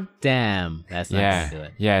rolled a 1. Damn. That's not gonna do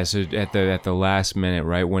it. Yeah. So at the last minute,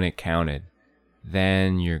 right when it counted,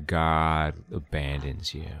 then your god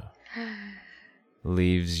abandons you,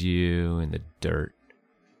 leaves you in the dirt,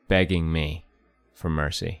 begging me for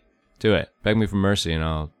mercy. Do it. Beg me for mercy, and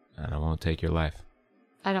I won't take your life.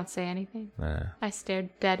 I don't say anything. I stared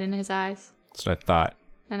dead in his eyes, That's what I thought.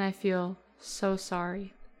 and I feel so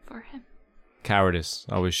sorry for him. Cowardice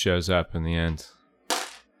always shows up in the end.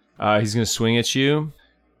 He's gonna swing at you.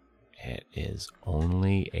 It is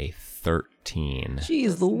only a 13. Jeez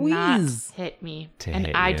Does Louise. not hit me, To and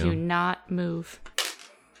hit I you. do not move.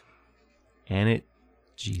 And it,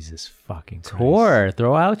 Jesus fucking Christ. Tor,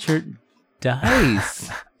 throw out your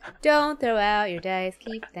dice. Don't throw out your dice.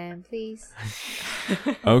 Keep them, please.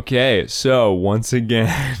 Okay, so once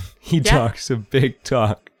again, he talks a big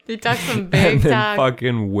talk. He talks some And big then talk.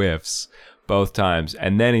 fucking whiffs both times.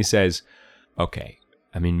 And then he says, okay,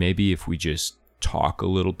 I mean, maybe if we just talk a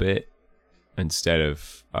little bit instead of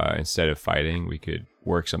fighting, we could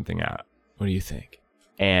work something out. What do you think?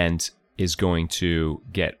 And is going to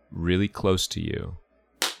get really close to you,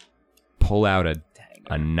 pull out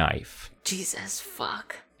a knife, Jesus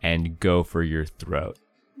fuck. and go for your throat.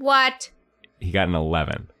 What? He got an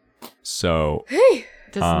 11. So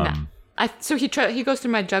Does not. So he goes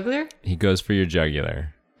through my jugular. he goes for your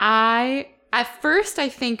jugular. At first I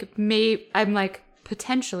think I'm like,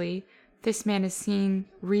 potentially this man has seen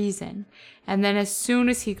reason, and then as soon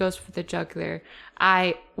as he goes for the jugular,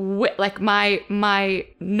 my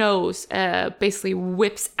nose basically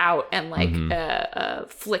whips out and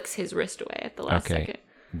flicks his wrist away at the last second.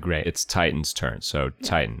 Great. It's Titan's turn. So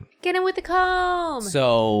Titan. Get him with the comb.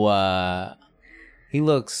 So he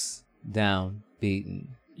looks down,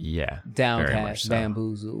 beaten, Yeah. very much downcast, so.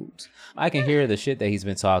 bamboozled. I can hear the shit that he's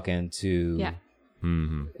been talking to Yeah.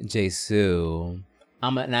 Jesu.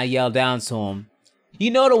 And I yell down to him, you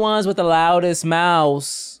know the ones with the loudest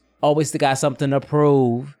mouths always got something to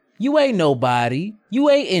prove. You ain't nobody. You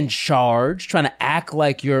ain't in charge, trying to act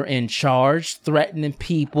like you're in charge, threatening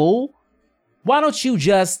people. Why don't you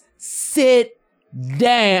just sit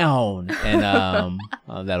down? And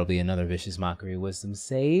that'll be another vicious mockery wisdom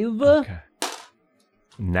save. Okay.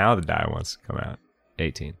 Now the die wants to come out.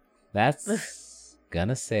 18. That's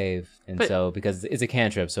gonna save. And But- so, because it's a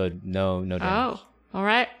cantrip, so no damage. Oh, all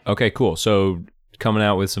right. Okay, cool. So coming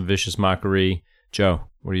out with some vicious mockery. Joe,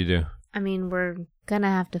 what do you do? I mean, we're gonna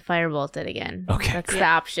have to firebolt it again. Okay. That's the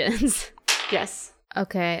options. Yes.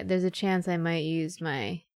 Okay, there's a chance I might use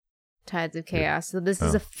my Tides of Chaos. So this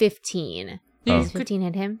is a 15. You Oh. Does 15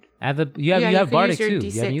 hit him? You have could Bardic use your too.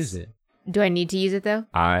 You haven't D6. used it. Do I need to use it though?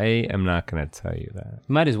 I am not going to tell you that.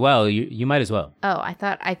 You might as well. You might as well. Oh, I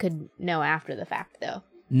thought I could know after the fact though.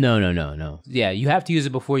 No. Yeah, you have to use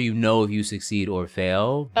it before you know if you succeed or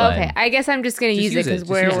fail. but Okay, I guess I'm just gonna just use it because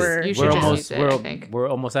Just we're use it. we're You should we're just almost use it, I think. we're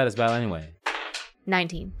almost at his battle anyway.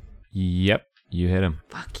 19. Yep, you hit him.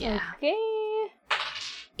 Fuck yeah. Okay.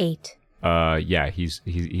 8. Yeah,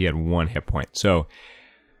 he had 1 hit point. So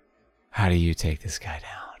how do you take this guy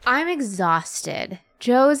down? I'm exhausted.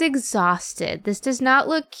 Joe's exhausted. This does not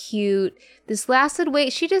look cute. This lasted way.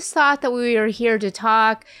 She just thought that we were here to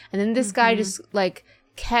talk, and then this guy just like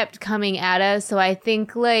kept coming at us. So I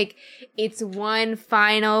think like it's one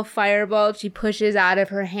final firebolt she pushes out of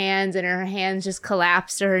her hands, and her hands just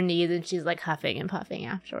collapse to her knees, and she's like huffing and puffing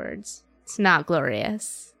afterwards. It's not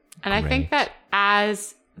glorious. And I think Great. that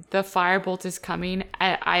as the firebolt is coming,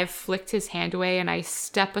 I flicked his hand away and I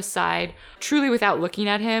step aside, truly without looking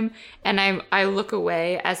at him. And I look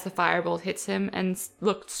away as the firebolt hits him and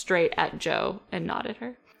looked straight at Joe and nod at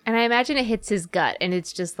her. And I imagine it hits his gut and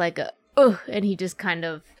it's just like a, ugh, and he just kind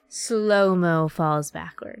of slow-mo falls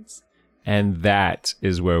backwards. And that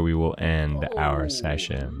is where we will end our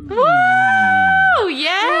session. Oh,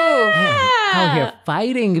 yeah! Out here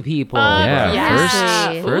fighting people. Yeah,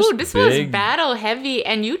 yes. first Ooh, this was big- battle heavy,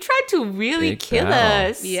 and you tried to really big kill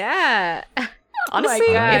battle. us. Yeah. Honestly,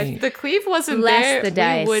 God. if the cleave wasn't Bless there, the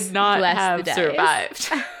dice. we would not Bless have the dice.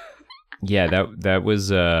 survived. Yeah, that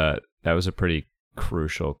was a pretty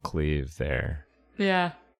crucial cleave there.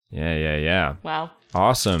 Yeah. Yeah. Wow.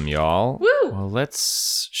 Awesome, y'all. Woo! Well,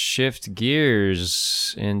 let's shift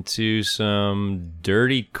gears into some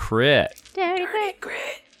dirty crit. Dirty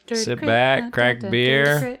quick. Sit back, crack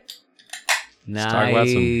beer. Nice. Let's talk about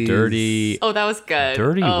some dirty. Oh, that was good.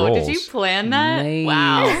 Dirty Did you rolls. plan that? Nice.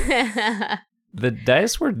 Wow. The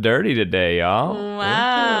dice were dirty today, y'all.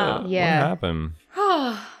 Wow. Yeah. What happened?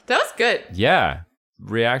 that was good. Yeah.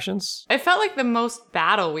 Reactions? It felt like the most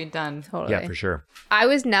battle we'd done. Totally. Yeah, for sure. I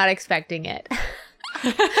was not expecting it.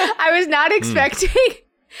 I was not expecting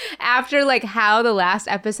after like how the last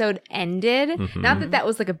episode ended. Not that that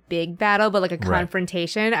was like a big battle, but like a Right.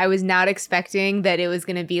 confrontation. I was not expecting that it was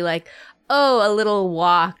going to be like, oh, a little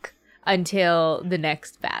walk until the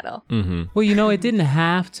next battle. Mm-hmm. Well, it didn't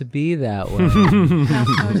have to be that way.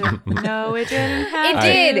 No, it didn't have It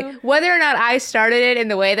did. Whether or not I started it in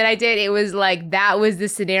the way that I did, it was like that was the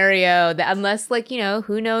scenario that unless like,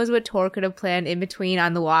 who knows what Tor could have planned in between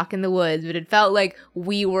on the walk in the woods, but it felt like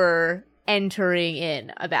we were entering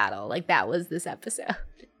in a battle. Like that was this episode.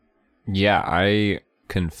 Yeah, I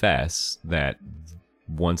confess that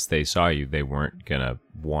once they saw you, they weren't going to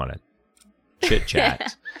want to chit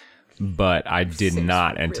chat. But I did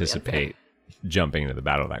not anticipate jumping into the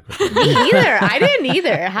battle that quickly. Me either. I didn't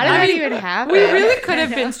either. How did that even happen? We really could have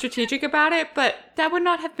been strategic about it, but that would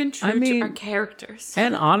not have been true I mean- to our characters.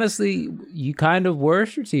 And honestly, you kind of were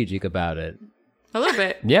strategic about it, A little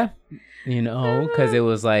bit. Yeah. because it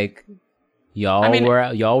was like y'all I mean-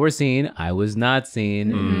 were seen, I was not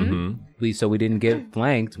seen. Mm-hmm. So we didn't get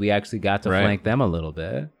flanked. We actually got to Right. flank them a little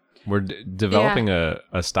bit. We're developing a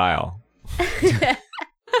style.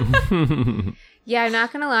 Yeah, I'm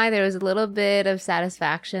not gonna lie, there was a little bit of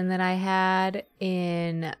satisfaction that I had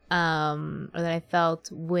in or that I felt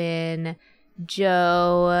when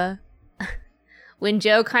Joe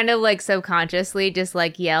kind of like subconsciously just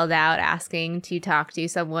like yelled out asking to talk to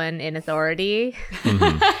someone in authority.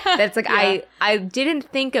 That's like I didn't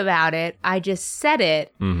think about it. I just said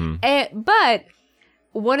it. But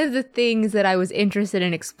one of the things that I was interested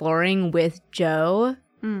in exploring with Joe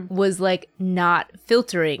was like not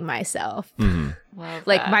filtering myself, Love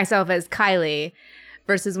like that. myself as Kylie,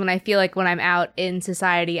 versus when I feel like when I'm out in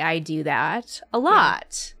society, I do that a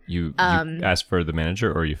lot. You ask for the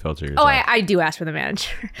manager or you filter yourself? Oh, I do ask for the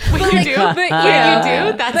manager. When you do, but, when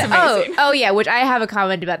you do, that's amazing. Oh yeah, which I have a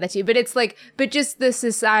comment about that too. But it's like, but just the I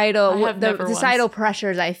societal, have the never societal once.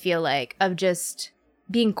 pressures. I feel like of just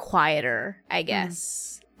being quieter, I guess.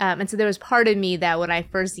 And so there was part of me that when I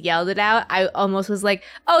first yelled it out, I almost was like,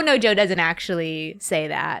 "Oh no, Joe doesn't actually say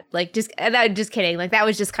that." Like just kidding. Like that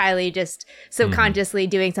was just Kylie just subconsciously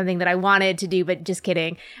doing something that I wanted to do, but just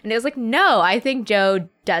kidding. And it was like, no, I think Joe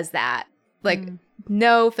does that. Like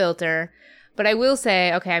no filter. But I will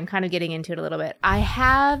say, okay, I'm kind of getting into it a little bit.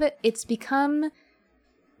 It's become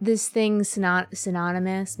this thing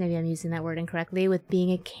synonymous, maybe I'm using that word incorrectly, with being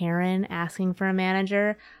a Karen asking for a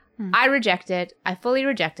manager. I reject it. I fully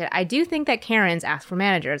reject it. I do think that Karens ask for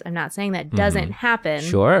managers. I'm not saying that doesn't happen.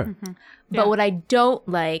 Sure. But what I don't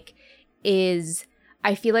like is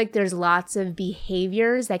I feel like there's lots of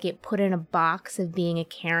behaviors that get put in a box of being a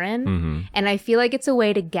Karen. And I feel like it's a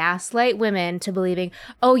way to gaslight women to believing,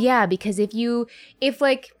 oh yeah, because if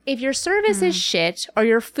your service is shit or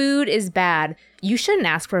your food is bad, you shouldn't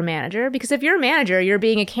ask for a manager, because if you're a manager, you're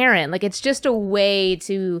being a Karen. Like it's just a way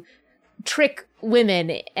to trick women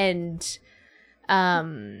and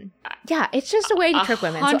it's just a way to trick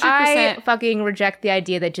women. So I 100%. fucking reject the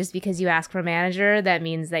idea that just because you ask for a manager, that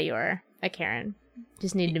means that you're a Karen.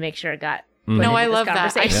 Just needed to make sure it got put No, into I this love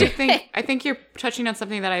that. conversation. I think you're touching on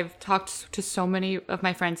something that I've talked to so many of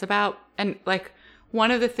my friends about, and like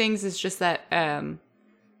one of the things is just that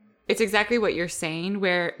it's exactly what you're saying,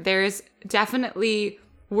 where there's definitely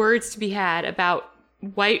words to be had about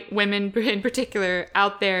white women in particular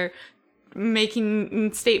out there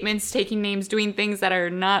making statements, taking names, doing things that are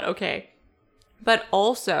not okay. But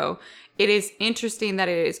also, it is interesting that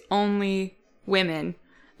it is only women.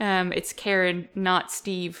 It's Karen, not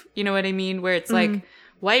Steve. You know what I mean? Where it's like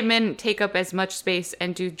white men take up as much space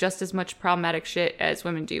and do just as much problematic shit as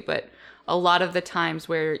women do. But a lot of the times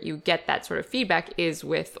where you get that sort of feedback is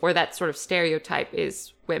with, or that sort of stereotype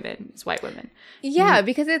is women, is white women. Yeah,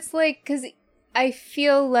 because it's like, because I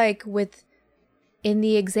feel like in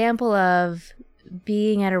the example of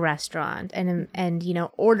being at a restaurant and you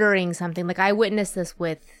know, ordering something, like I witnessed this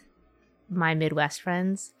with my Midwest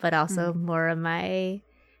friends, but also more of my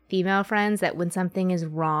female friends, that when something is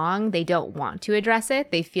wrong, they don't want to address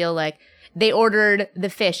it. They feel like they ordered the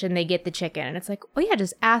fish and they get the chicken, and it's like, oh yeah,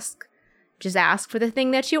 just ask for the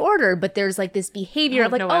thing that you ordered. But there's like this behavior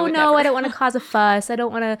of like, I don't want to cause a fuss. I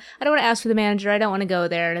don't want to ask for the manager. I don't want to go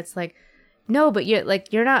there. And it's like, no, but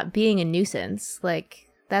you're not being a nuisance. Like,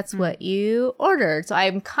 that's what you ordered. So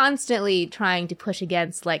I'm constantly trying to push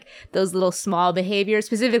against like those little small behaviors,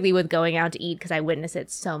 specifically with going out to eat, because I witness it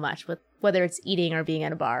so much with whether it's eating or being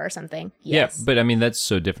at a bar or something. Yes. Yeah, but I mean, that's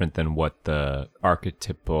so different than what the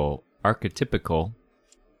archetypal. The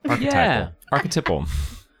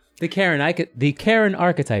Karen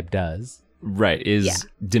archetype does. Right, is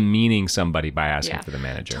demeaning somebody by asking for the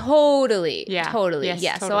manager. Totally. Yeah. Totally. Yes,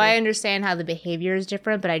 Yeah. totally. So I understand how the behavior is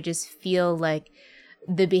different, but I just feel like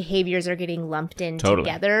the behaviors are getting lumped in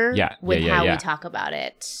together with how we talk about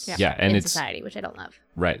it and in it's society, which I don't love.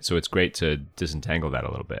 Right, so it's great to disentangle that a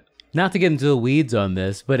little bit. Not to get into the weeds on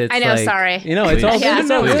this, but it's I know, like, sorry. You know, it's all, Please. it's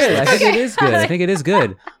all Please. good. I think it is good. I think it is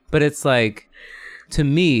good. But it's like, to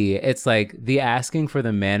me, it's like the asking for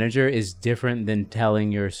the manager is different than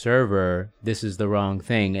telling your server this is the wrong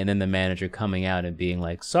thing, and then the manager coming out and being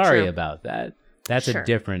like, sorry about that. That's a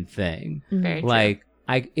different thing. Very Like,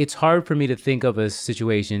 it's hard for me to think of a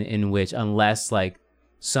situation in which, unless like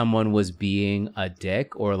someone was being a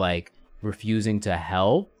dick or like refusing to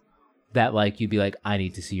help, that like you'd be like, I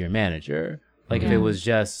need to see your manager. Like if it was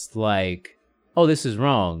just like, oh, this is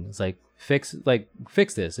wrong, it's like fix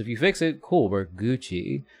this. If you fix it, cool, we're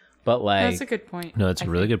Gucci. But like, That's a good point. No, that's a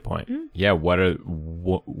really good point. Yeah,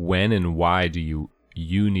 when and why do you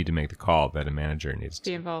need to make the call that a manager needs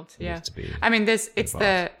Be involved. Yeah. to be I mean, it's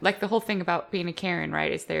involved. the whole thing about being a Karen,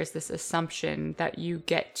 right? Is there's this assumption that you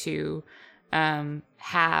get to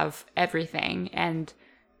have everything, and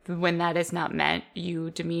when that is not meant, you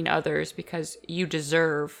demean others because you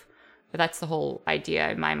deserve. But that's the whole idea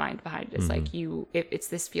in my mind behind it. It's like it's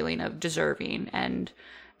this feeling of deserving and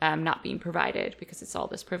not being provided because it's all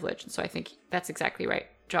this privilege. And so I think that's exactly right,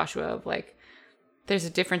 Joshua, of like, there's a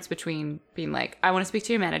difference between being like, I want to speak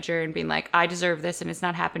to your manager, and being like, I deserve this and it's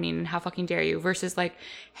not happening and how fucking dare you, versus like,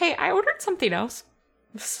 hey, I ordered something else.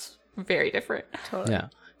 It's very different. Totally. yeah.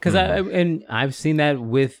 Because I've seen that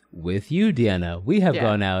with you, Deanna. We have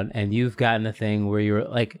gone out and you've gotten a thing where you're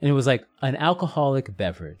like, and it was like an alcoholic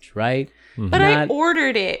beverage, right? But I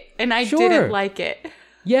ordered it and I didn't like it.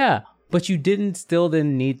 Yeah, but you still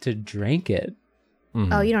didn't need to drink it.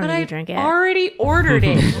 Oh, you don't But need I to drink it. already ordered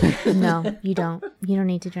it. No, you don't. You don't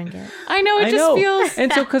need to drink it. I know, it just feels...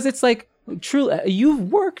 And so, because it's like, truly, you've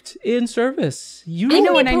worked in service. You I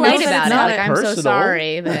know, know, and I know polite that about it's it. not Like, I'm so personal.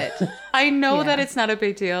 sorry, but I know Yeah. that it's not a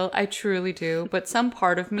big deal. I truly do. But some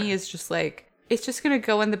part of me is just like, it's just going to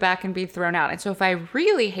go in the back and be thrown out. And so if I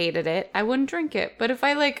really hated it, I wouldn't drink it. But if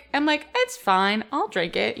I'm like, it's fine, I'll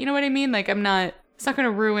drink it. You know what I mean? Like, it's not going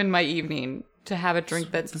to ruin my evening to have a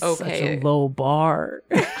drink that's okay. Such a low bar.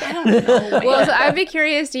 well, so I'd be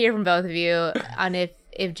curious to hear from both of you on if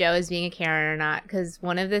Joe is being a Karen or not. Because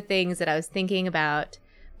one of the things that I was thinking about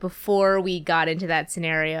before we got into that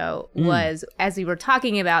scenario was as we were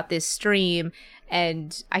talking about this stream,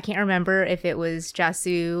 and I can't remember if it was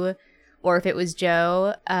Jasu or if it was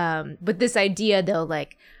Joe, but this idea though,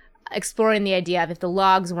 like exploring the idea of if the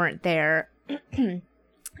logs weren't there,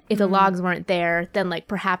 then like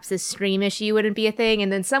perhaps this stream issue wouldn't be a thing.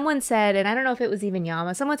 And then someone said, and I don't know if it was even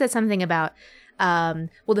Yama, someone said something about,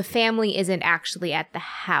 well, the family isn't actually at the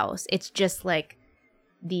house. It's just like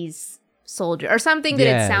these soldiers or something that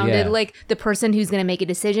it sounded like the person who's going to make a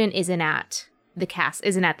decision isn't at the towers.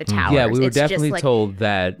 Yeah, we were It's just, definitely like, told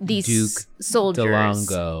that these Duke soldiers.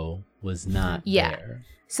 DeLongo was not there.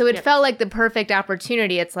 So it felt like the perfect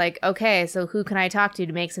opportunity. It's like, okay, so who can I talk to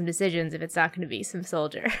make some decisions if it's not going to be some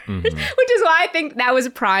soldier? Which is why I think that was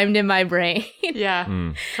primed in my brain. Yeah,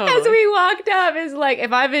 As totally. we walked up, is like,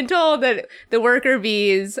 if I've been told that the worker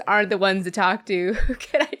bees aren't the ones to talk to, who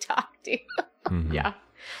can I talk to? Yeah.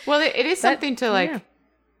 Well, it is something to like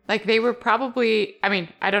they were probably, I mean,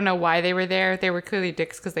 I don't know why they were there. They were clearly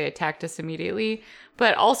dicks because they attacked us immediately.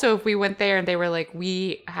 But also if we went there and they were like,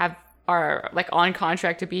 we have are like on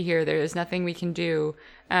contract to be here. There is nothing we can do.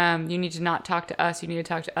 You need to not talk to us. You need to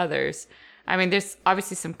talk to others. I mean, there's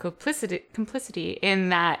obviously some complicity in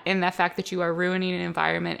that fact that you are ruining an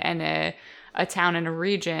environment and a town and a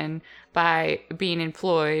region by being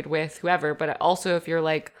employed with whoever. But also, if you're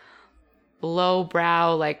like low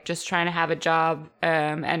brow, like just trying to have a job,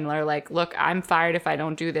 and are like, look, I'm fired if I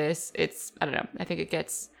don't do this. I don't know. I think it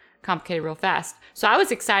gets complicated real fast. So I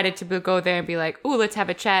was excited to go there and be like, ooh, let's have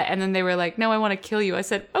a chat. And then they were like, no, I want to kill you. I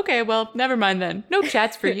said, okay, well, never mind then. No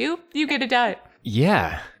chats for you. You get to die.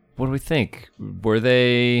 Yeah. What do we think? Were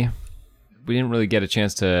they... We didn't really get a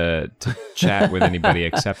chance to chat with anybody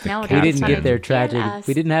except the No, captain. We didn't get their Captain. tragic. Yes.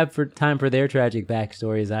 We didn't have time for their tragic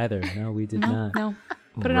backstories either. No, we did not. No.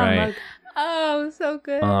 Put it Right. on mug. Oh, so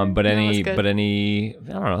good. But That any was good. I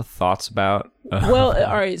don't know, thoughts about Well,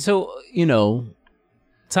 all right. So,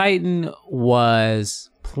 Titan was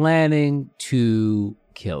planning to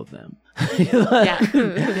kill them. Yeah.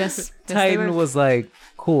 Yes. Titan was like,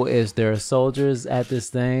 cool, is there soldiers at this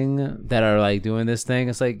thing that are like doing this thing?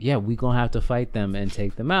 It's like, yeah, we gonna have to fight them and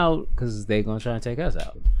take them out because they gonna try to take us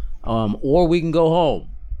out. Or we can go home.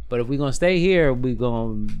 But if we gonna stay here,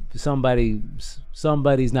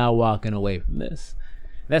 somebody's not walking away from this.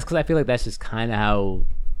 That's because I feel like that's just kind of how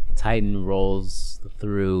Titan rolls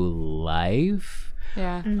through life.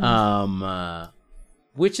 Yeah.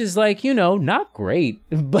 Which is like, not great,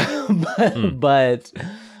 but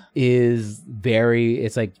is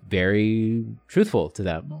it's like very truthful to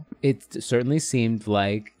them. It certainly seemed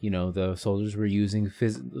like, the soldiers were using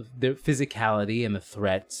their physicality and the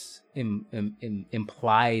threats,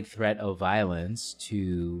 implied threat of violence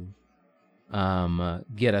to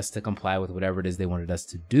get us to comply with whatever it is they wanted us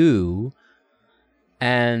to do.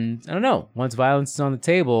 And I don't know, once violence is on the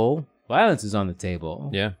table, violence is on the table.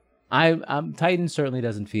 Yeah. Titan certainly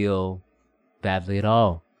doesn't feel badly at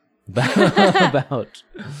all about.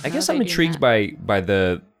 I guess they I'm do intrigued by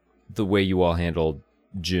the way you all handled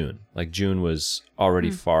June. Like June was already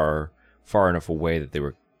far enough away that they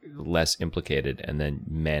were less implicated, and then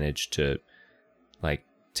managed to like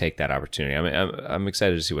take that opportunity. I mean, I'm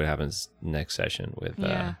excited to see what happens next session with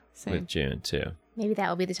same. with June too. Maybe that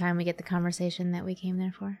will be the time we get the conversation that we came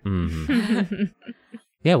there for. Mm-hmm.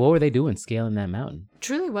 Yeah, what were they doing scaling that mountain?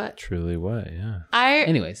 Truly what? Truly, what? Yeah.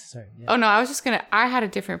 Anyways, sorry. Yeah. Oh no, I had a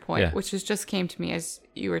different point, Yeah. which just came to me as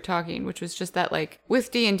you were talking, which was just that like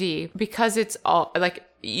with D&D, because it's all like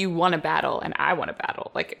you want to battle and I want to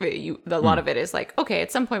battle. Like a lot of it is like, okay,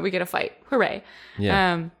 at some point we get a fight. Hooray.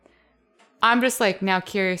 Yeah. I'm just like now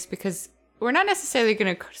curious because we're not necessarily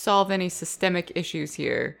going to solve any systemic issues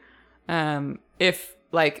here. If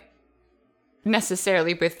like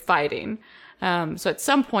necessarily with fighting. So at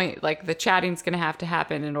some point, like the chatting's going to have to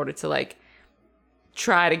happen in order to like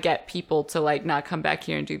try to get people to like not come back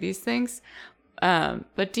here and do these things.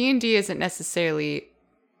 But D&D isn't necessarily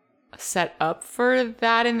set up for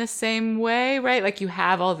that in the same way, right? Like you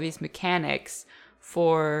have all these mechanics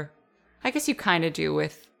for, I guess you kind of do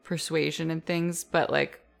with persuasion and things, but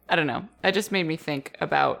like, I don't know. It just made me think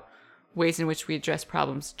about ways in which we address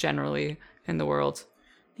problems generally in the world.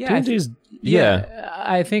 Yeah, I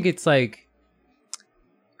think it's like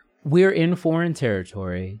we're in foreign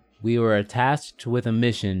territory. We were tasked with a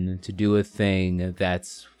mission to do a thing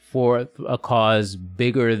that's for a cause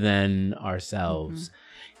bigger than ourselves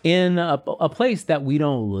in a place that we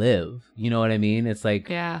don't live. You know what I mean? It's like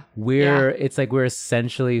we're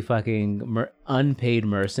essentially fucking unpaid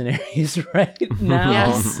mercenaries right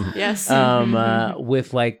now. Yes.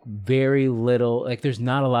 With like very little, like there's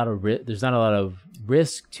not a lot of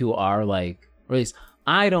risk to our like, or at least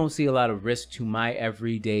I don't see a lot of risk to my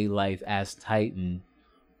everyday life as Titan,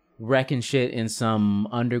 wrecking shit in some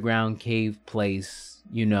underground cave place,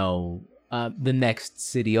 the next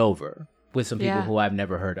city over with some people who I've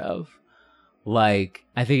never heard of. Like,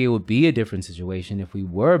 I think it would be a different situation if we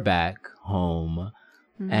were back home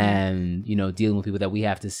and, dealing with people that we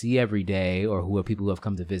have to see every day or who are people who have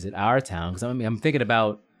come to visit our town. Because I'm thinking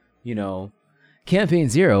about, Campaign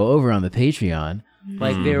Zero over on the Patreon.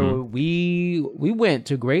 Like we went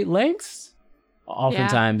to great lengths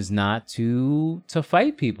oftentimes not to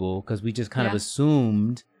fight people because we just kind of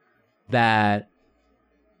assumed that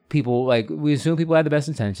people had the best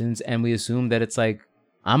intentions, and we assumed that it's like,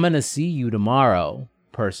 I'm gonna see you tomorrow,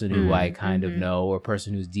 person who I kind of know, or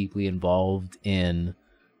person who's deeply involved in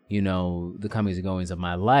the comings and goings of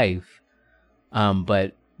my life.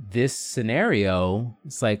 But this scenario,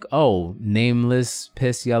 it's like, oh, nameless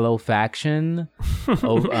piss yellow faction in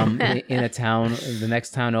a town, the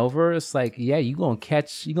next town over. It's like, yeah, you gonna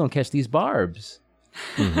catch these barbs.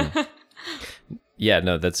 Yeah,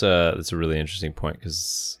 no, that's a really interesting point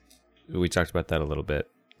because we talked about that a little bit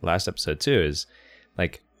last episode too, is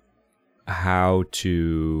like how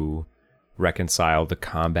to reconcile the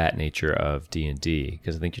combat nature of D&D,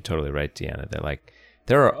 because I think you're totally right, Deanna. That like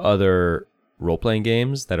there are other role-playing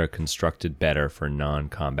games that are constructed better for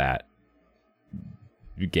non-combat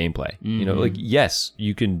gameplay. You know, like yes,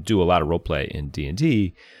 you can do a lot of roleplay in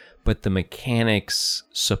D&D, but the mechanics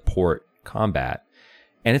support combat,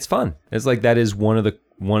 and it's fun. It's like that is one of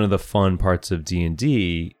the fun parts of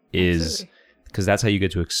D&D is because that's how you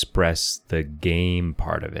get to express the game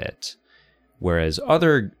part of it. Whereas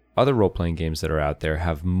other role-playing games that are out there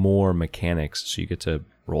have more mechanics, so you get to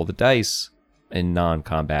roll the dice in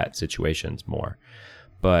non-combat situations more.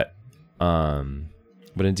 But in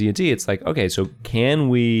D&D, it's like, okay, so can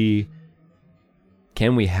we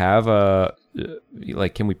have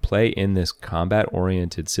can we play in this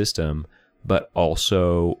combat-oriented system, but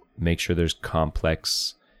also make sure there's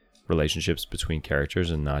complex relationships between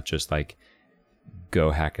characters and not just like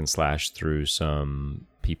go hack and slash through some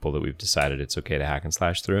people that we've decided it's okay to hack and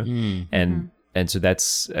slash through. And so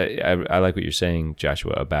that's I like what you're saying,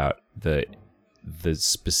 Joshua, about the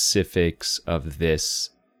specifics of this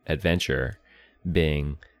adventure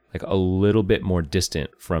being like a little bit more distant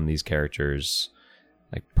from these characters'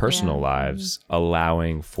 like personal lives,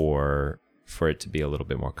 allowing for it to be a little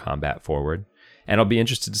bit more combat forward. And I'll be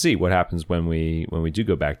interested to see what happens when we do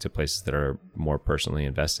go back to places that are more personally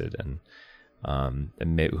invested, and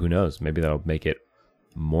maybe, who knows, maybe that'll make it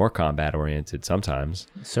more combat oriented sometimes.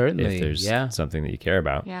 Certainly, if there's something that you care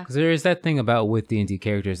about. Yeah. Because there is that thing about with D&D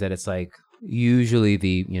characters that it's like usually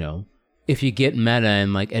if you get meta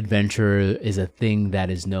and like adventure is a thing that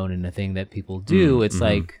is known and a thing that people do, it's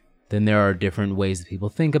like then there are different ways that people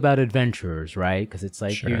think about adventurers, right? Because it's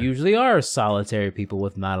like you usually are solitary people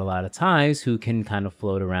with not a lot of ties who can kind of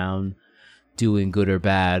float around doing good or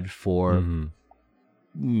bad for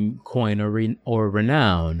coin or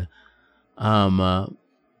renown.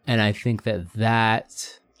 And I think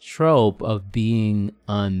that trope of being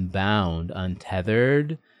unbound,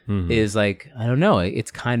 untethered, is like, I don't know,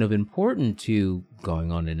 it's kind of important to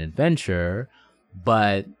going on an adventure,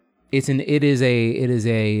 but it is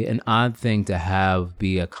an odd thing to have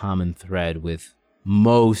be a common thread with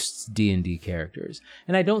most D&D characters.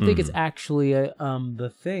 And I don't think it's actually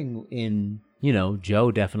the thing in,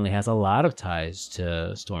 Joe definitely has a lot of ties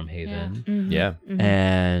to Stormhaven. Yeah.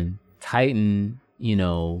 And Titan,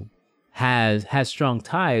 has strong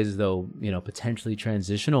ties, though, potentially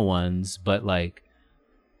transitional ones, but like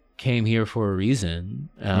came here for a reason,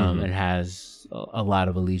 and has a lot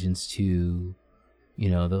of allegiance to,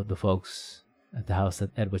 the folks at the house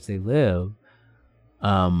at which they live.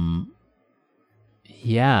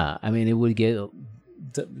 Yeah, I mean, it would get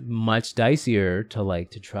much dicier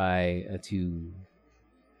to try to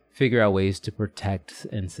figure out ways to protect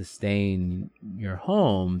and sustain your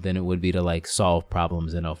home than it would be to solve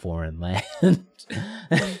problems in a foreign land.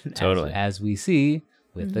 Totally. As we see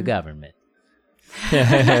with the government. Oh,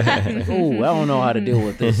 I don't know how to deal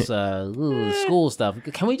with this school stuff.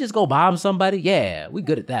 Can we just go bomb somebody? Yeah, we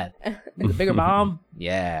good at that. Make a bigger bomb?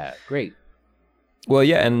 Yeah, great. Well,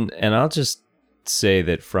 yeah, and I'll just say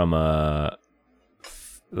that from a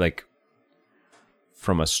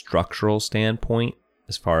structural standpoint,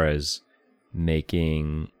 as far as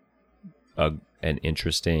making an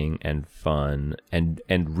interesting and fun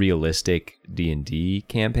and realistic D&D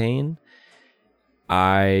campaign,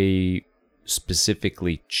 I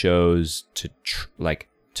specifically chose to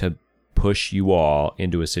push you all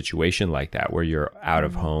into a situation like that where you're out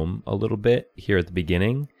of home a little bit here at the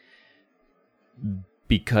beginning,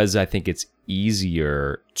 because I think it's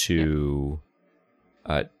easier to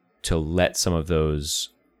let some of those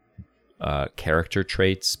character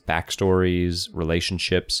traits, backstories,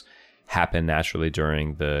 relationships happen naturally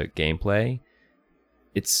during the gameplay.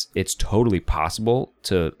 It's totally possible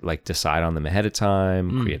to decide on them ahead of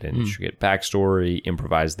time, create an intricate backstory,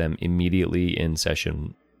 improvise them immediately in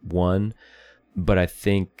session 1. But I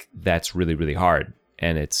think that's really, really hard.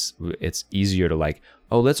 And it's easier to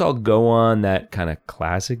let's all go on that kind of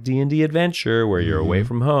classic D&D adventure where you're away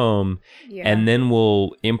from home, and then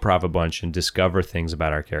we'll improv a bunch and discover things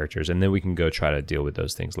about our characters, and then we can go try to deal with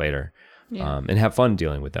those things later, and have fun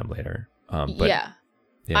dealing with them later.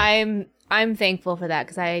 I'm thankful for that,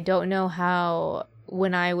 because I don't know how,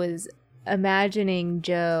 when I was imagining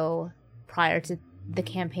Joe prior to the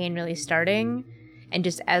campaign really starting, and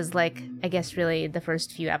just as I guess really the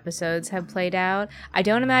first few episodes have played out, I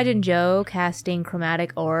don't imagine Joe casting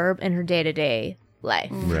Chromatic Orb in her day-to-day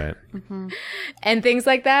life. Right. And things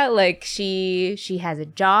like that. Like she has a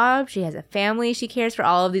job, she has a family, she cares for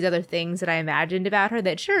all of these other things that I imagined about her,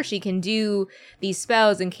 that sure, she can do these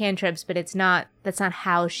spells and cantrips, but that's not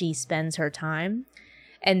how she spends her time.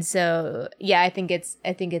 And so yeah, I think it's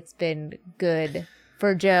been good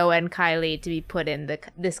for Jo and Kylie to be put in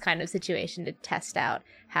this kind of situation to test out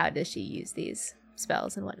how does she use these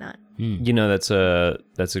spells and whatnot. You know, that's a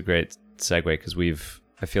great segue, because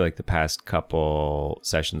I feel like the past couple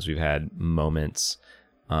sessions we've had moments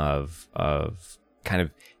of kind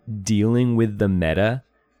of dealing with the meta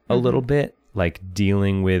a little bit, like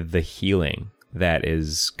dealing with the healing that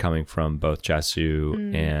is coming from both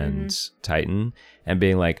Jasoo and Titan, and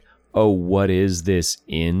being like, oh, what is this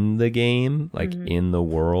in the game, like in the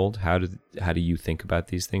world? How do you think about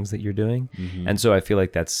these things that you're doing? And so I feel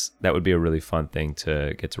like that would be a really fun thing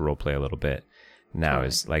to get to role play a little bit now.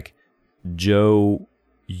 Is like, Jo,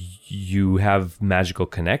 you have magical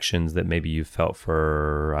connections that maybe you felt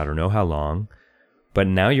for I don't know how long, but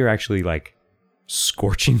now you're actually like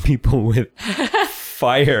scorching people with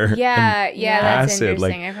fire. Yeah, that's acid.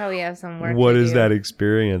 interesting. Like, I probably have some work. what to is do. that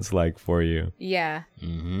experience like for you? Yeah.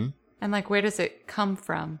 And like, where does it come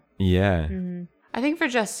from? Yeah. I think for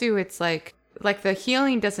Jasoo, it's like the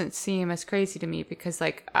healing doesn't seem as crazy to me, because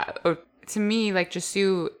like to me, like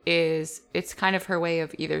Jasoo it's kind of her way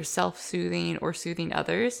of either self-soothing or soothing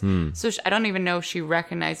others. So I don't even know if she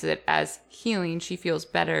recognizes it as healing. She feels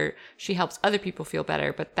better. She helps other people feel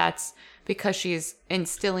better, but that's because she's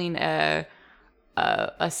instilling a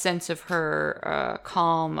sense of her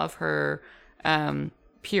calm, of her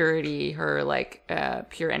purity, her like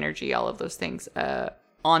pure energy, all of those things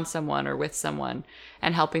on someone or with someone,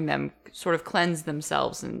 and helping them sort of cleanse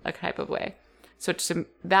themselves in a type of way. So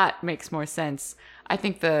that makes more sense. I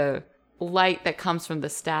think the light that comes from the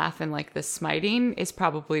staff and like the smiting is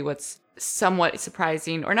probably what's somewhat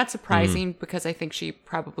surprising, or not surprising, because I think she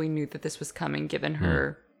probably knew that this was coming given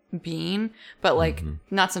her being, but like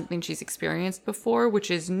not something she's experienced before,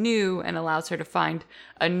 which is new and allows her to find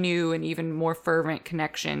a new and even more fervent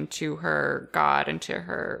connection to her God and to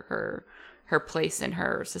her place in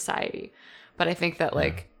her society. But I think that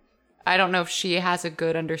like, I don't know if she has a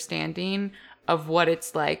good understanding of what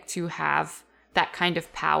it's like to have that kind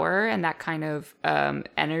of power and that kind of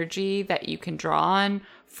energy that you can draw on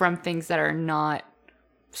from things that are not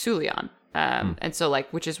Sulian. And so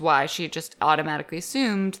like, which is why she just automatically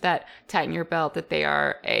assumed that tighten your belt, that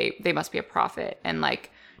they must be a prophet. And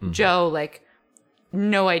like Jo, like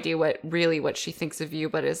no idea what she thinks of you,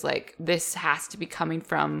 but is like, this has to be coming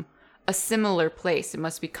from a similar place. It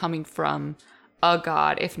must be coming from a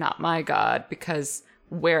god, if not my god, because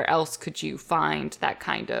where else could you find that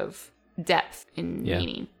kind of depth in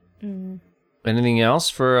meaning? Anything else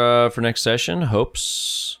for next session?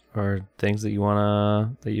 Hopes or things that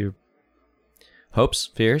you hopes,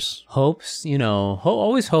 fears? Hopes,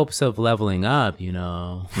 always hopes of leveling up, Hey,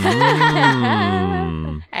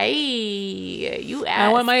 you asked.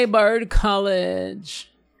 I want my bard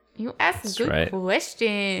college. You asked good right.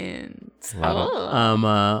 questions.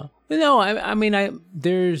 No, I mean,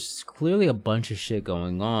 there's clearly a bunch of shit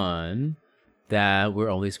going on that we're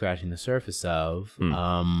only scratching the surface of.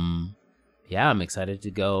 Yeah, I'm excited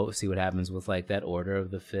to go see what happens with like that Order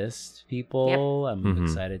of the Fist people. Yep. I'm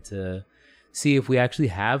excited to see if we actually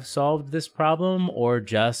have solved this problem or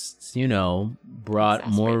just, brought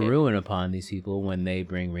more ruin upon these people when they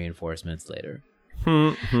bring reinforcements later.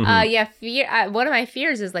 One of my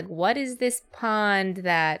fears is like, what is this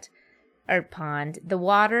the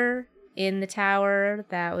water in the tower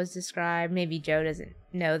that was described, maybe Jo doesn't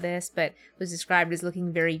know this, but was described as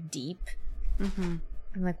looking very deep.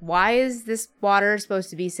 I'm like, why is this water supposed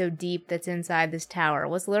to be so deep that's inside this tower?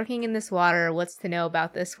 What's lurking in this water? What's to know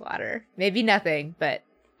about this water? Maybe nothing, but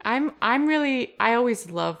I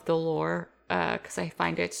always love the lore because I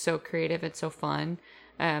find it so creative and so fun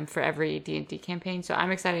for every D&D campaign. So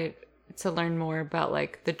I'm excited to learn more about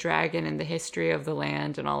like the dragon and the history of the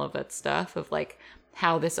land and all of that stuff of like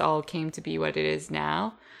how this all came to be what it is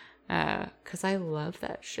now. Because I love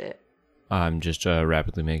that shit. I'm just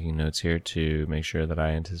rapidly making notes here to make sure that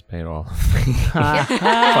I anticipate all of the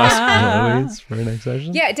possibilities for next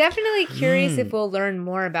session. Yeah, definitely curious if we'll learn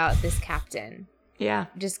more about this captain. Yeah.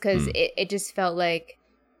 Just because it just felt like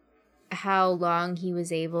how long he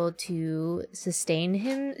was able to sustain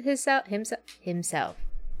himself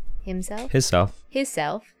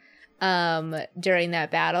during that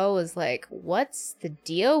battle was like, what's the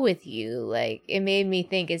deal with you? Like, it made me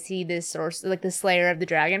think, is he this source, like the slayer of the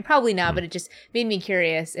dragon? Probably not, but it just made me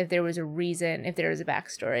curious if there was a reason, if there was a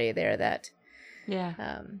backstory there that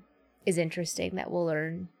is interesting that we'll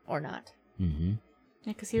learn or not.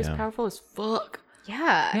 Yeah, because he was Yeah. powerful as fuck.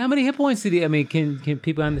 Yeah. How many hit points did he? I mean, can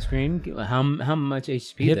people on the screen? How much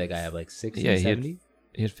HP did that guy have? Like 60, Yeah, he had 70?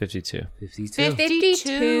 He had 52. 52.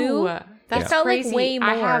 52? That's That felt like crazy. way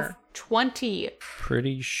I have more. 20.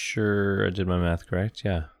 Pretty sure I did my math correct.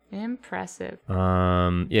 Yeah. Impressive.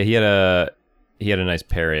 Yeah, he had a nice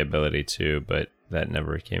parry ability too, but that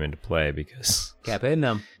never came into play because Kept hitting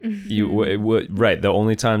them. right. The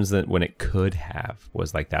only times that when it could have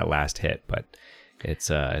was like that last hit, but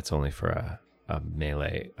it's only for a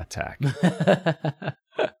melee attack.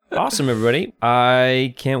 Awesome, everybody!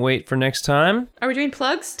 I can't wait for next time. Are we doing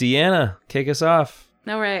plugs? Deanna, kick us off.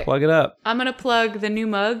 All right. Plug it up. I'm going to plug the new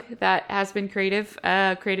mug that has been created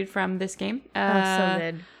from this game. so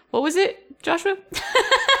good. What was it, Joshua?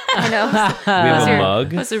 I know. We have a mug.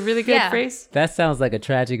 That's a really good Yeah. phrase. That sounds like a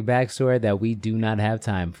tragic backstory that we do not have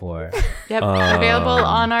time for. Yep. Available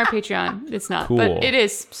on our Patreon. It's not, Cool. but it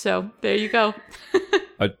is. So there you go.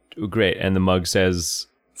 Great, and the mug says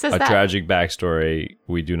Says a that. tragic backstory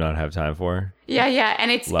we do not have time for. Yeah,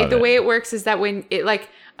 and it's Love the it. way it works is that when it like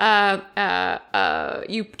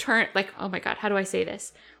you turn like, oh my god, how do I say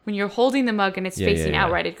this? When you're holding the mug and it's facing yeah.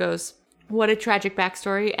 out, right, it goes, what a tragic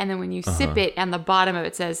backstory, and then when you sip it, on the bottom of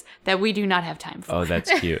it says that we do not have time for. Oh,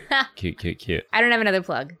 that's cute. Cute. I don't have another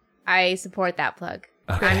plug. I support that plug.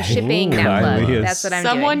 I'm shipping that Kylie plug. is- That's what I'm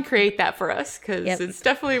Someone doing. create that for us because Yep. it's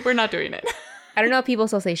definitely we're not doing it. I don't know if people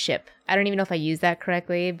still say ship. I don't even know if I use that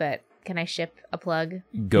correctly, but can I ship a plug?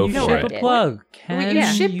 Go You for ship it. a plug. Can you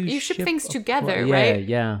ship you things a together, plug? right?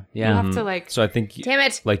 Yeah. You have to like, So I think Damn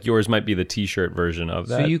it. like yours might be the T-shirt version of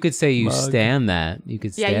that. So you could say you mug. stand that. You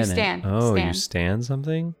could stand yeah, you it. stand. Oh, stand. you stand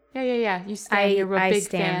something? Yeah. You stand. You're a I big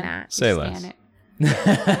stand fan. that. You Say stand less.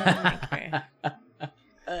 it.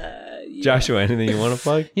 Joshua, anything you want to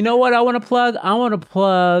plug? You know what I want to plug?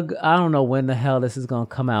 I don't know when the hell this is going to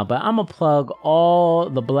come out, but I'm going to plug all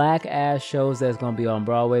the black ass shows that's going to be on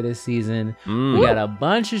Broadway this season. We got a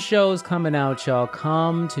bunch of shows coming out, y'all.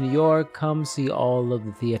 Come to New York. Come see all of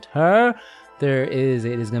the theater. It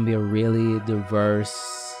is going to be a really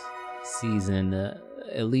diverse season,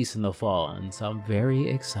 at least in the fall. And so I'm very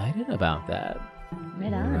excited about that.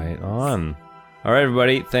 Right on. Right on. All right,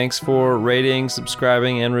 everybody. Thanks for rating,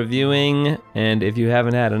 subscribing, and reviewing. And if you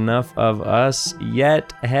haven't had enough of us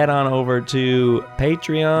yet, head on over to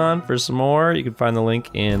Patreon for some more. You can find the link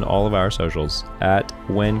in all of our socials at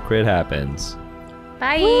When Crit Happens.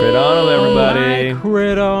 Bye. Crit on 'em, everybody.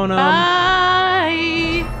 Crit on 'em.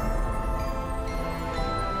 Bye.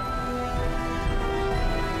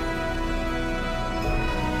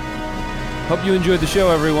 Hope you enjoyed the show,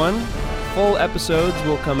 everyone. Full episodes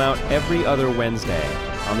will come out every other Wednesday.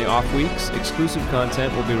 On the off weeks, exclusive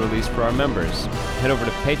content will be released for our members. Head over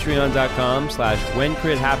to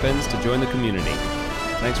patreon.com/whencrithappens to join the community.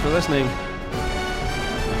 Thanks for listening.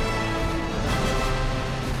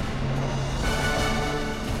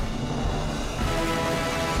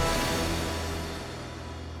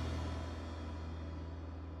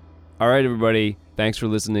 All right, everybody. Thanks for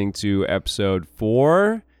listening to episode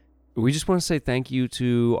 4. We just want to say thank you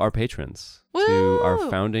to our patrons, to our Woo!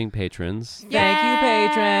 founding patrons. Thank you,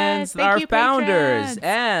 patrons, Thank our you, founders, patrons.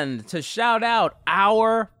 and to shout out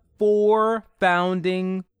our 4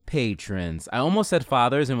 founding patrons. I almost said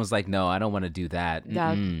fathers and was like, no, I don't want to do that.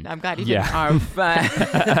 Mm-mm. I'm glad you Yeah. did. Our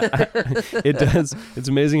It does. It's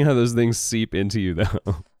amazing how those things seep into you,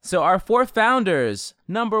 though. So our 4 founders,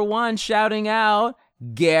 number 1, shouting out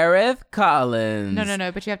Gareth Collins.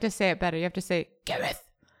 No, but you have to say it better. You have to say Gareth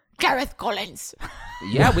Collins.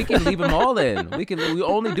 Yeah, we can leave them all in. We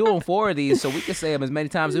only do 4 of these, so we can say them as many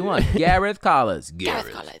times as we want. Gareth Collins.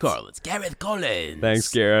 Gareth Collins. Thanks,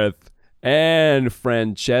 Gareth. And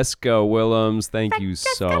Francesca Willems. Thank you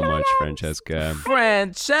so much, Francesca.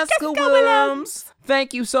 Francesca Williams.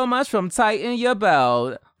 Thank you so much from Tighten Your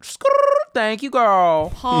Belt. Thank you,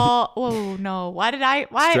 girl. Paul. Oh no! Why?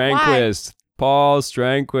 Strangquist. Paul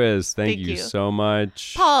Strangquist. Thank Thank you you. so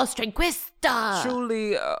much. Paul Strangquista.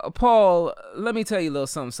 Truly, Paul, let me tell you a little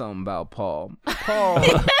something about Paul. Paul,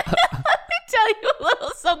 Tell you a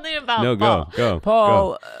little something about No, Paul. go.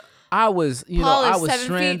 Go. I was, Paul I is was 7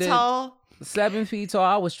 stranded. feet tall. 7 feet tall.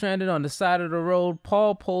 I was stranded on the side of the road.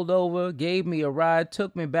 Paul pulled over, gave me a ride,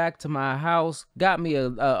 took me back to my house, got me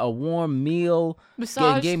a warm meal,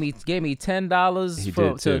 Massage. gave me $10 He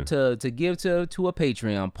did, too. to give to a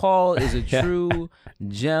Patreon. Paul is a true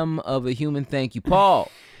gem of a human. Thank you, Paul.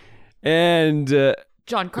 And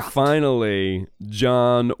John Croft. finally,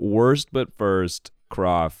 John Worst But First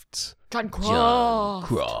Croft. John Croft.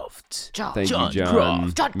 Croft. Thank John you, John.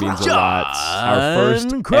 Croft. John Means Croft. a lot. Our first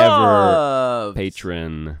ever Croft.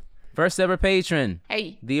 patron. First ever patron.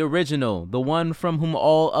 Hey. The original. The one from whom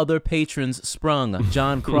all other patrons sprung.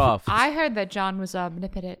 John Croft. I heard that John was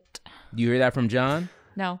omnipotent. You hear that from John?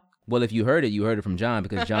 No. Well, if you heard it from John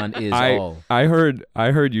because John is all. I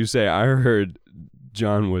heard you say, I heard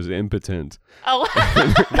John was impotent. Oh.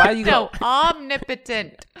 Why you No,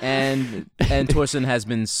 omnipotent. And Torsten has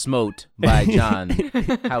been smote by John.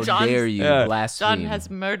 How John's- dare you Yeah. blaspheme? John has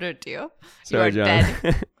murdered you. Sorry, you are John.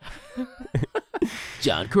 dead.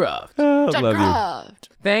 John Croft. Love you. Croft.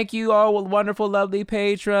 Thank you, all wonderful, lovely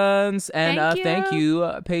patrons. And Thank you.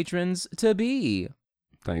 patrons to be.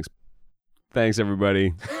 Thanks,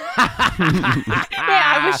 everybody. Hey,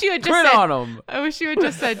 I wish you had just Crit said. on them. I wish you had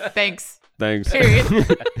just said thanks. Thanks. Period.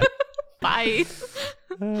 Bye.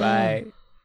 Bye.